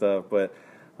get and stuff, but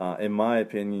in my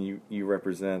opinion, you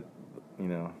represent,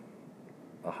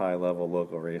 a high level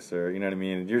local racer. You know what I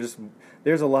mean?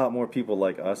 There's a lot more people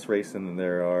like us racing than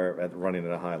there are at running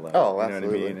at a high level. Oh, you know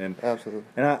absolutely. what I mean? And absolutely.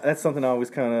 that's something I always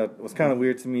was kind of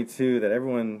weird to me too. That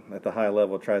everyone at the high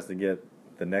level tries to get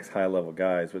the next high level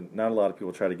guys, but not a lot of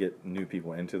people try to get new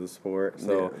people into the sport.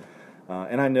 So. Yeah.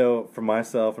 And I know for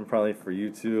myself and probably for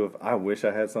you too, if I wish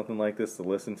I had something like this to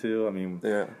listen to. I mean,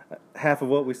 half of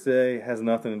what we say has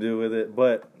nothing to do with it,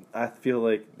 but I feel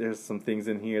like there's some things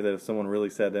in here that if someone really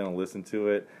sat down and listened to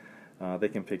it, they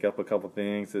can pick up a couple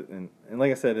things. And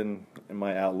like I said in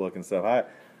my outlook and stuff,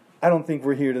 I don't think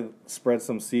we're here to spread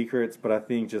some secrets, but I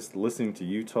think just listening to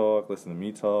you talk, listening to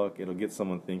me talk, it'll get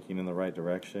someone thinking in the right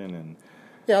direction. And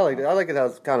yeah, I like it. I like it how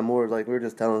it's kind of more like we're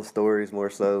just telling stories more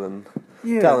so than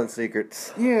telling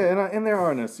secrets. Yeah, and there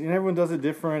are no, everyone does it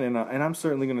different, and I'm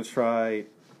certainly going to try,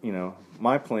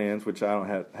 my plans, which I don't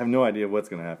have no idea what's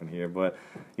going to happen here, but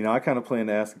I kind of plan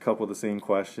to ask a couple of the same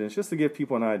questions just to give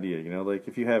people an idea. Like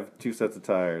if you have 2 sets of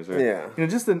tires, or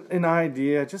just an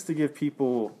idea, just to give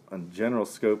people a general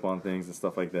scope on things and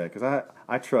stuff like that. Because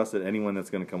I trust that anyone that's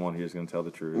going to come on here is going to tell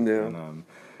the truth. Yeah.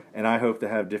 And I hope to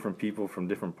have different people from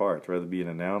different parts, whether it be an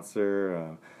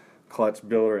announcer, clutch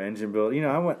builder, engine builder.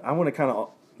 I want to kind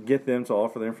of get them to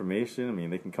offer their information. I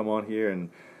mean, they can come on here and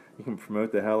you can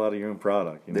promote the hell out of your own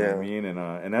product. You know what I mean?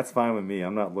 And that's fine with me.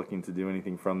 I'm not looking to do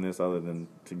anything from this other than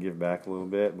to give back a little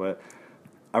bit. But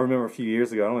I remember a few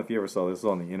years ago, I don't know if you ever saw this, it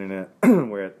was on the internet,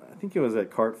 where I think it was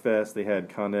at Kart Fest, they had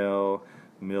Connell,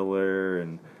 Miller,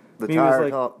 and the tire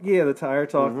talk. Yeah, the tire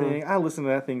talk thing. I listened to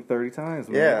that thing 30 times,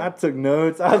 man. Yeah. I took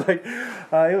notes. I was like,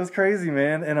 it was crazy,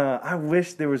 man. And I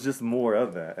wish there was just more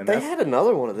of that. And they had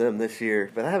another one of them this year,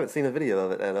 but I haven't seen a video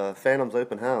of it at Phantom's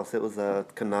open house. It was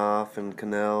Knopf and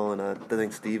Cannell, and I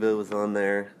think Steve-O was on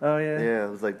there. Oh, yeah? Yeah,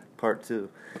 it was like part 2.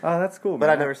 Oh, that's cool, but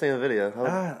man. I've never seen a video.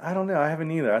 I don't know. I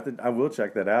haven't either. I will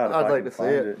check that out. I'd like to see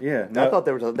it. Yeah. No. I thought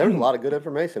there was a lot of good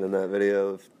information in that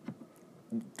video.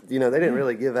 They didn't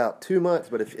really give out too much,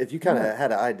 but if you kind of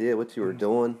had an idea what you were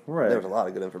doing, there was a lot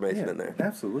of good information in there.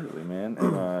 Absolutely, man.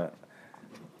 And,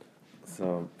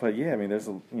 but yeah, I mean, there's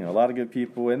a lot of good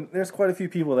people, and there's quite a few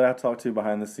people that I've talked to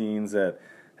behind the scenes that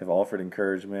have offered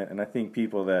encouragement, and I think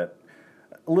people that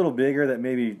a little bigger that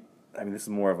maybe, I mean, this is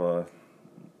more of a,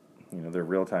 their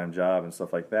real-time job and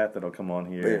stuff like that that'll come on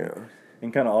here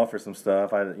and kind of offer some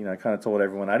stuff. I kind of told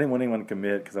everyone I didn't want anyone to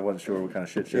commit because I wasn't sure what kind of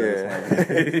shit show it was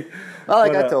going to be.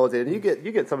 I told you, you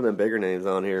get some of them bigger names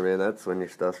on here, man. That's when your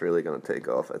stuff's really going to take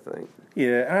off, I think.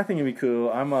 Yeah, and I think it'd be cool.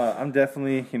 I'm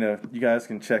definitely, you guys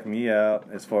can check me out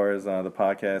as far as the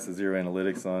podcast at Zero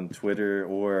Analytics on Twitter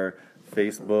or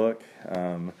Facebook.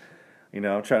 I'm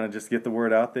trying to just get the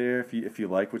word out there. If you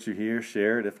like what you hear,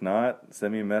 share it. If not,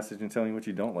 send me a message and tell me what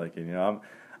you don't like.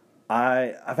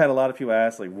 I've had a lot of people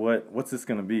ask, like, what's this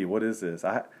going to be? What is this?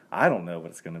 I don't know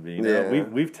what it's going to be.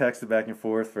 We've texted back and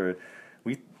forth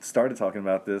we started talking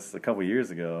about this a couple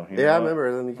years ago. I remember.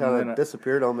 And then you kind of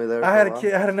disappeared on me there. I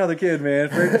had another kid, man.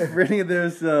 For any of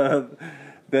those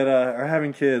that are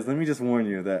having kids, let me just warn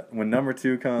you that when number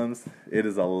 2 comes, it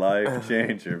is a life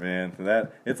changer, man.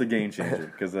 It's a game changer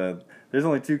because there's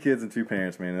only 2 kids and 2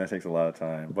 parents, man, and that takes a lot of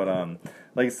time. But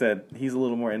like I said, he's a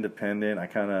little more independent. I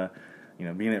kind of,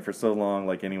 being in it for so long,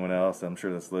 like anyone else, I'm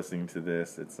sure that's listening to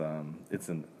this, it's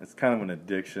kind of an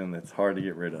addiction that's hard to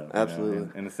get rid of. Absolutely,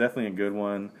 and it's definitely a good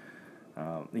one.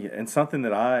 And something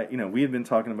that we had been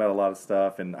talking about a lot of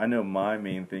stuff, and I know my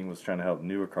main thing was trying to help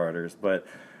newer karters, but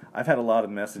I've had a lot of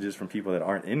messages from people that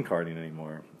aren't in karting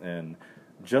anymore, and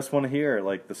just want to hear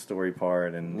like the story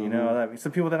part, and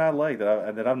some people that I like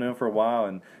that I've known for a while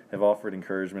and have offered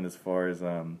encouragement as far as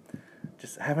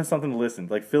just having something to listen,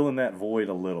 like filling that void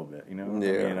a little bit, Yeah.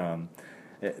 I mean,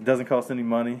 it doesn't cost any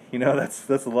money, that's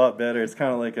a lot better. It's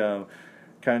kind of like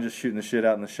kind of just shooting the shit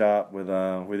out in the shop with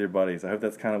your buddies. I hope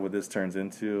that's kind of what this turns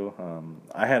into.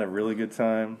 I had a really good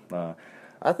time.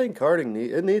 I think karting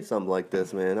needs something like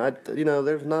this, man.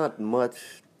 There's not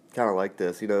much kind of like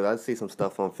this. I see some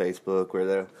stuff on Facebook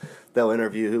where they'll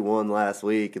interview who won last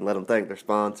week and let them thank their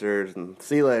sponsors and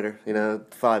see you later.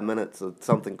 5 minutes of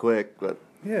something quick, but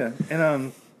yeah,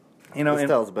 and this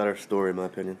tells a better story in my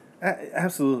opinion.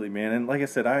 Absolutely, man. And like I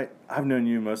said, I've known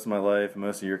you most of my life,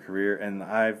 most of your career, and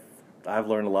I've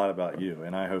learned a lot about you,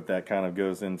 and I hope that kind of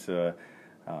goes into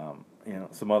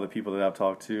some other people that I've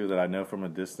talked to that I know from a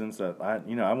distance that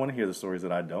I want to hear the stories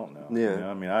that I don't know. Yeah.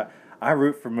 I mean, I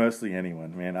root for mostly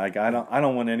anyone, man. I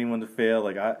don't want anyone to fail.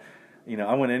 Like I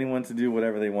want anyone to do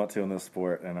whatever they want to in this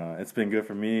sport, and it's been good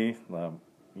for me.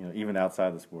 Even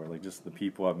outside the sport, like just the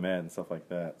people I've met and stuff like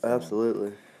that. So,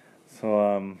 absolutely.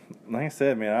 So, like I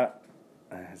said, man,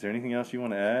 is there anything else you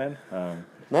want to add?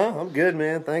 No, I'm good,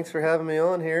 man. Thanks for having me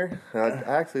on here. I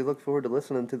actually look forward to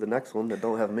listening to the next one that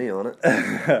don't have me on it.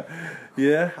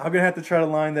 Yeah, I'm gonna have to try to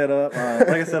line that up.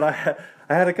 Like I said, I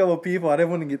had a couple of people. I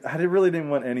really didn't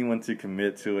want anyone to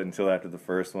commit to it until after the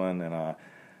first one, and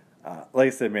like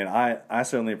I said, man, I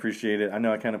certainly appreciate it. I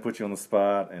know I kind of put you on the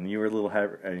spot, and you were a little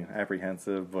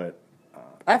apprehensive, but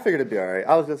I figured it'd be all right.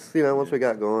 I was just, once we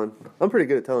got going, I'm pretty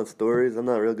good at telling stories. I'm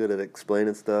not real good at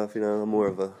explaining stuff. I'm more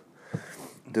of a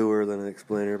doer than an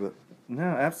explainer, but no,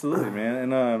 absolutely,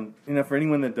 man. And for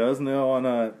anyone that does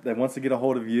know that wants to get a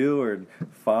hold of you or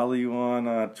follow you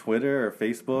on Twitter or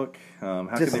Facebook,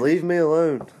 just leave me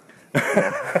alone. Nah,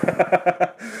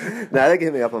 they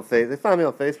get me up on Facebook. They find me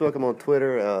on Facebook. I'm on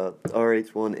Twitter,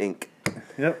 RH1 Inc.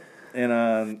 Yep. And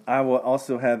I will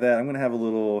also have that. I'm going to have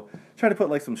try to put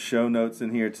like some show notes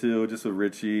in here too, just with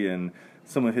Richie and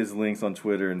some of his links on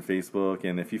Twitter and Facebook.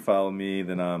 And if you follow me,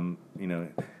 then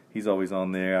he's always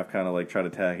on there. I've kind of like tried to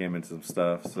tag him into some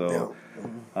stuff. So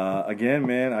again,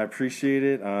 man, I appreciate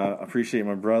it. Appreciate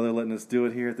my brother letting us do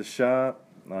it here at the shop.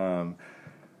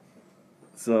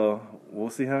 So we'll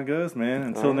see how it goes, man.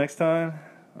 Until next time,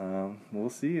 we'll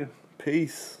see you.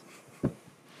 Peace.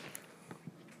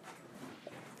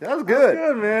 That was good.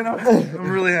 That was good, man. I'm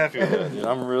really happy with that. Dude.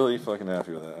 I'm really fucking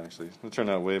happy with that, actually. It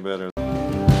turned out way better.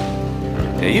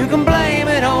 You can blame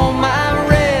it on my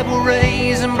rebel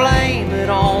rays and blame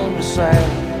it on the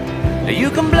South.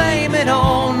 You can blame it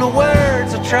on the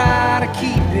words I try to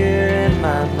keep here in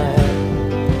my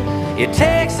mouth. It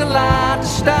takes a lot to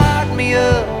start me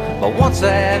up, but once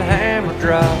that hammer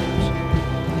drops,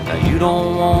 now you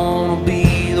don't want to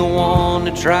be the one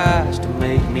that tries to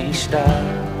make me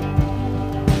stop.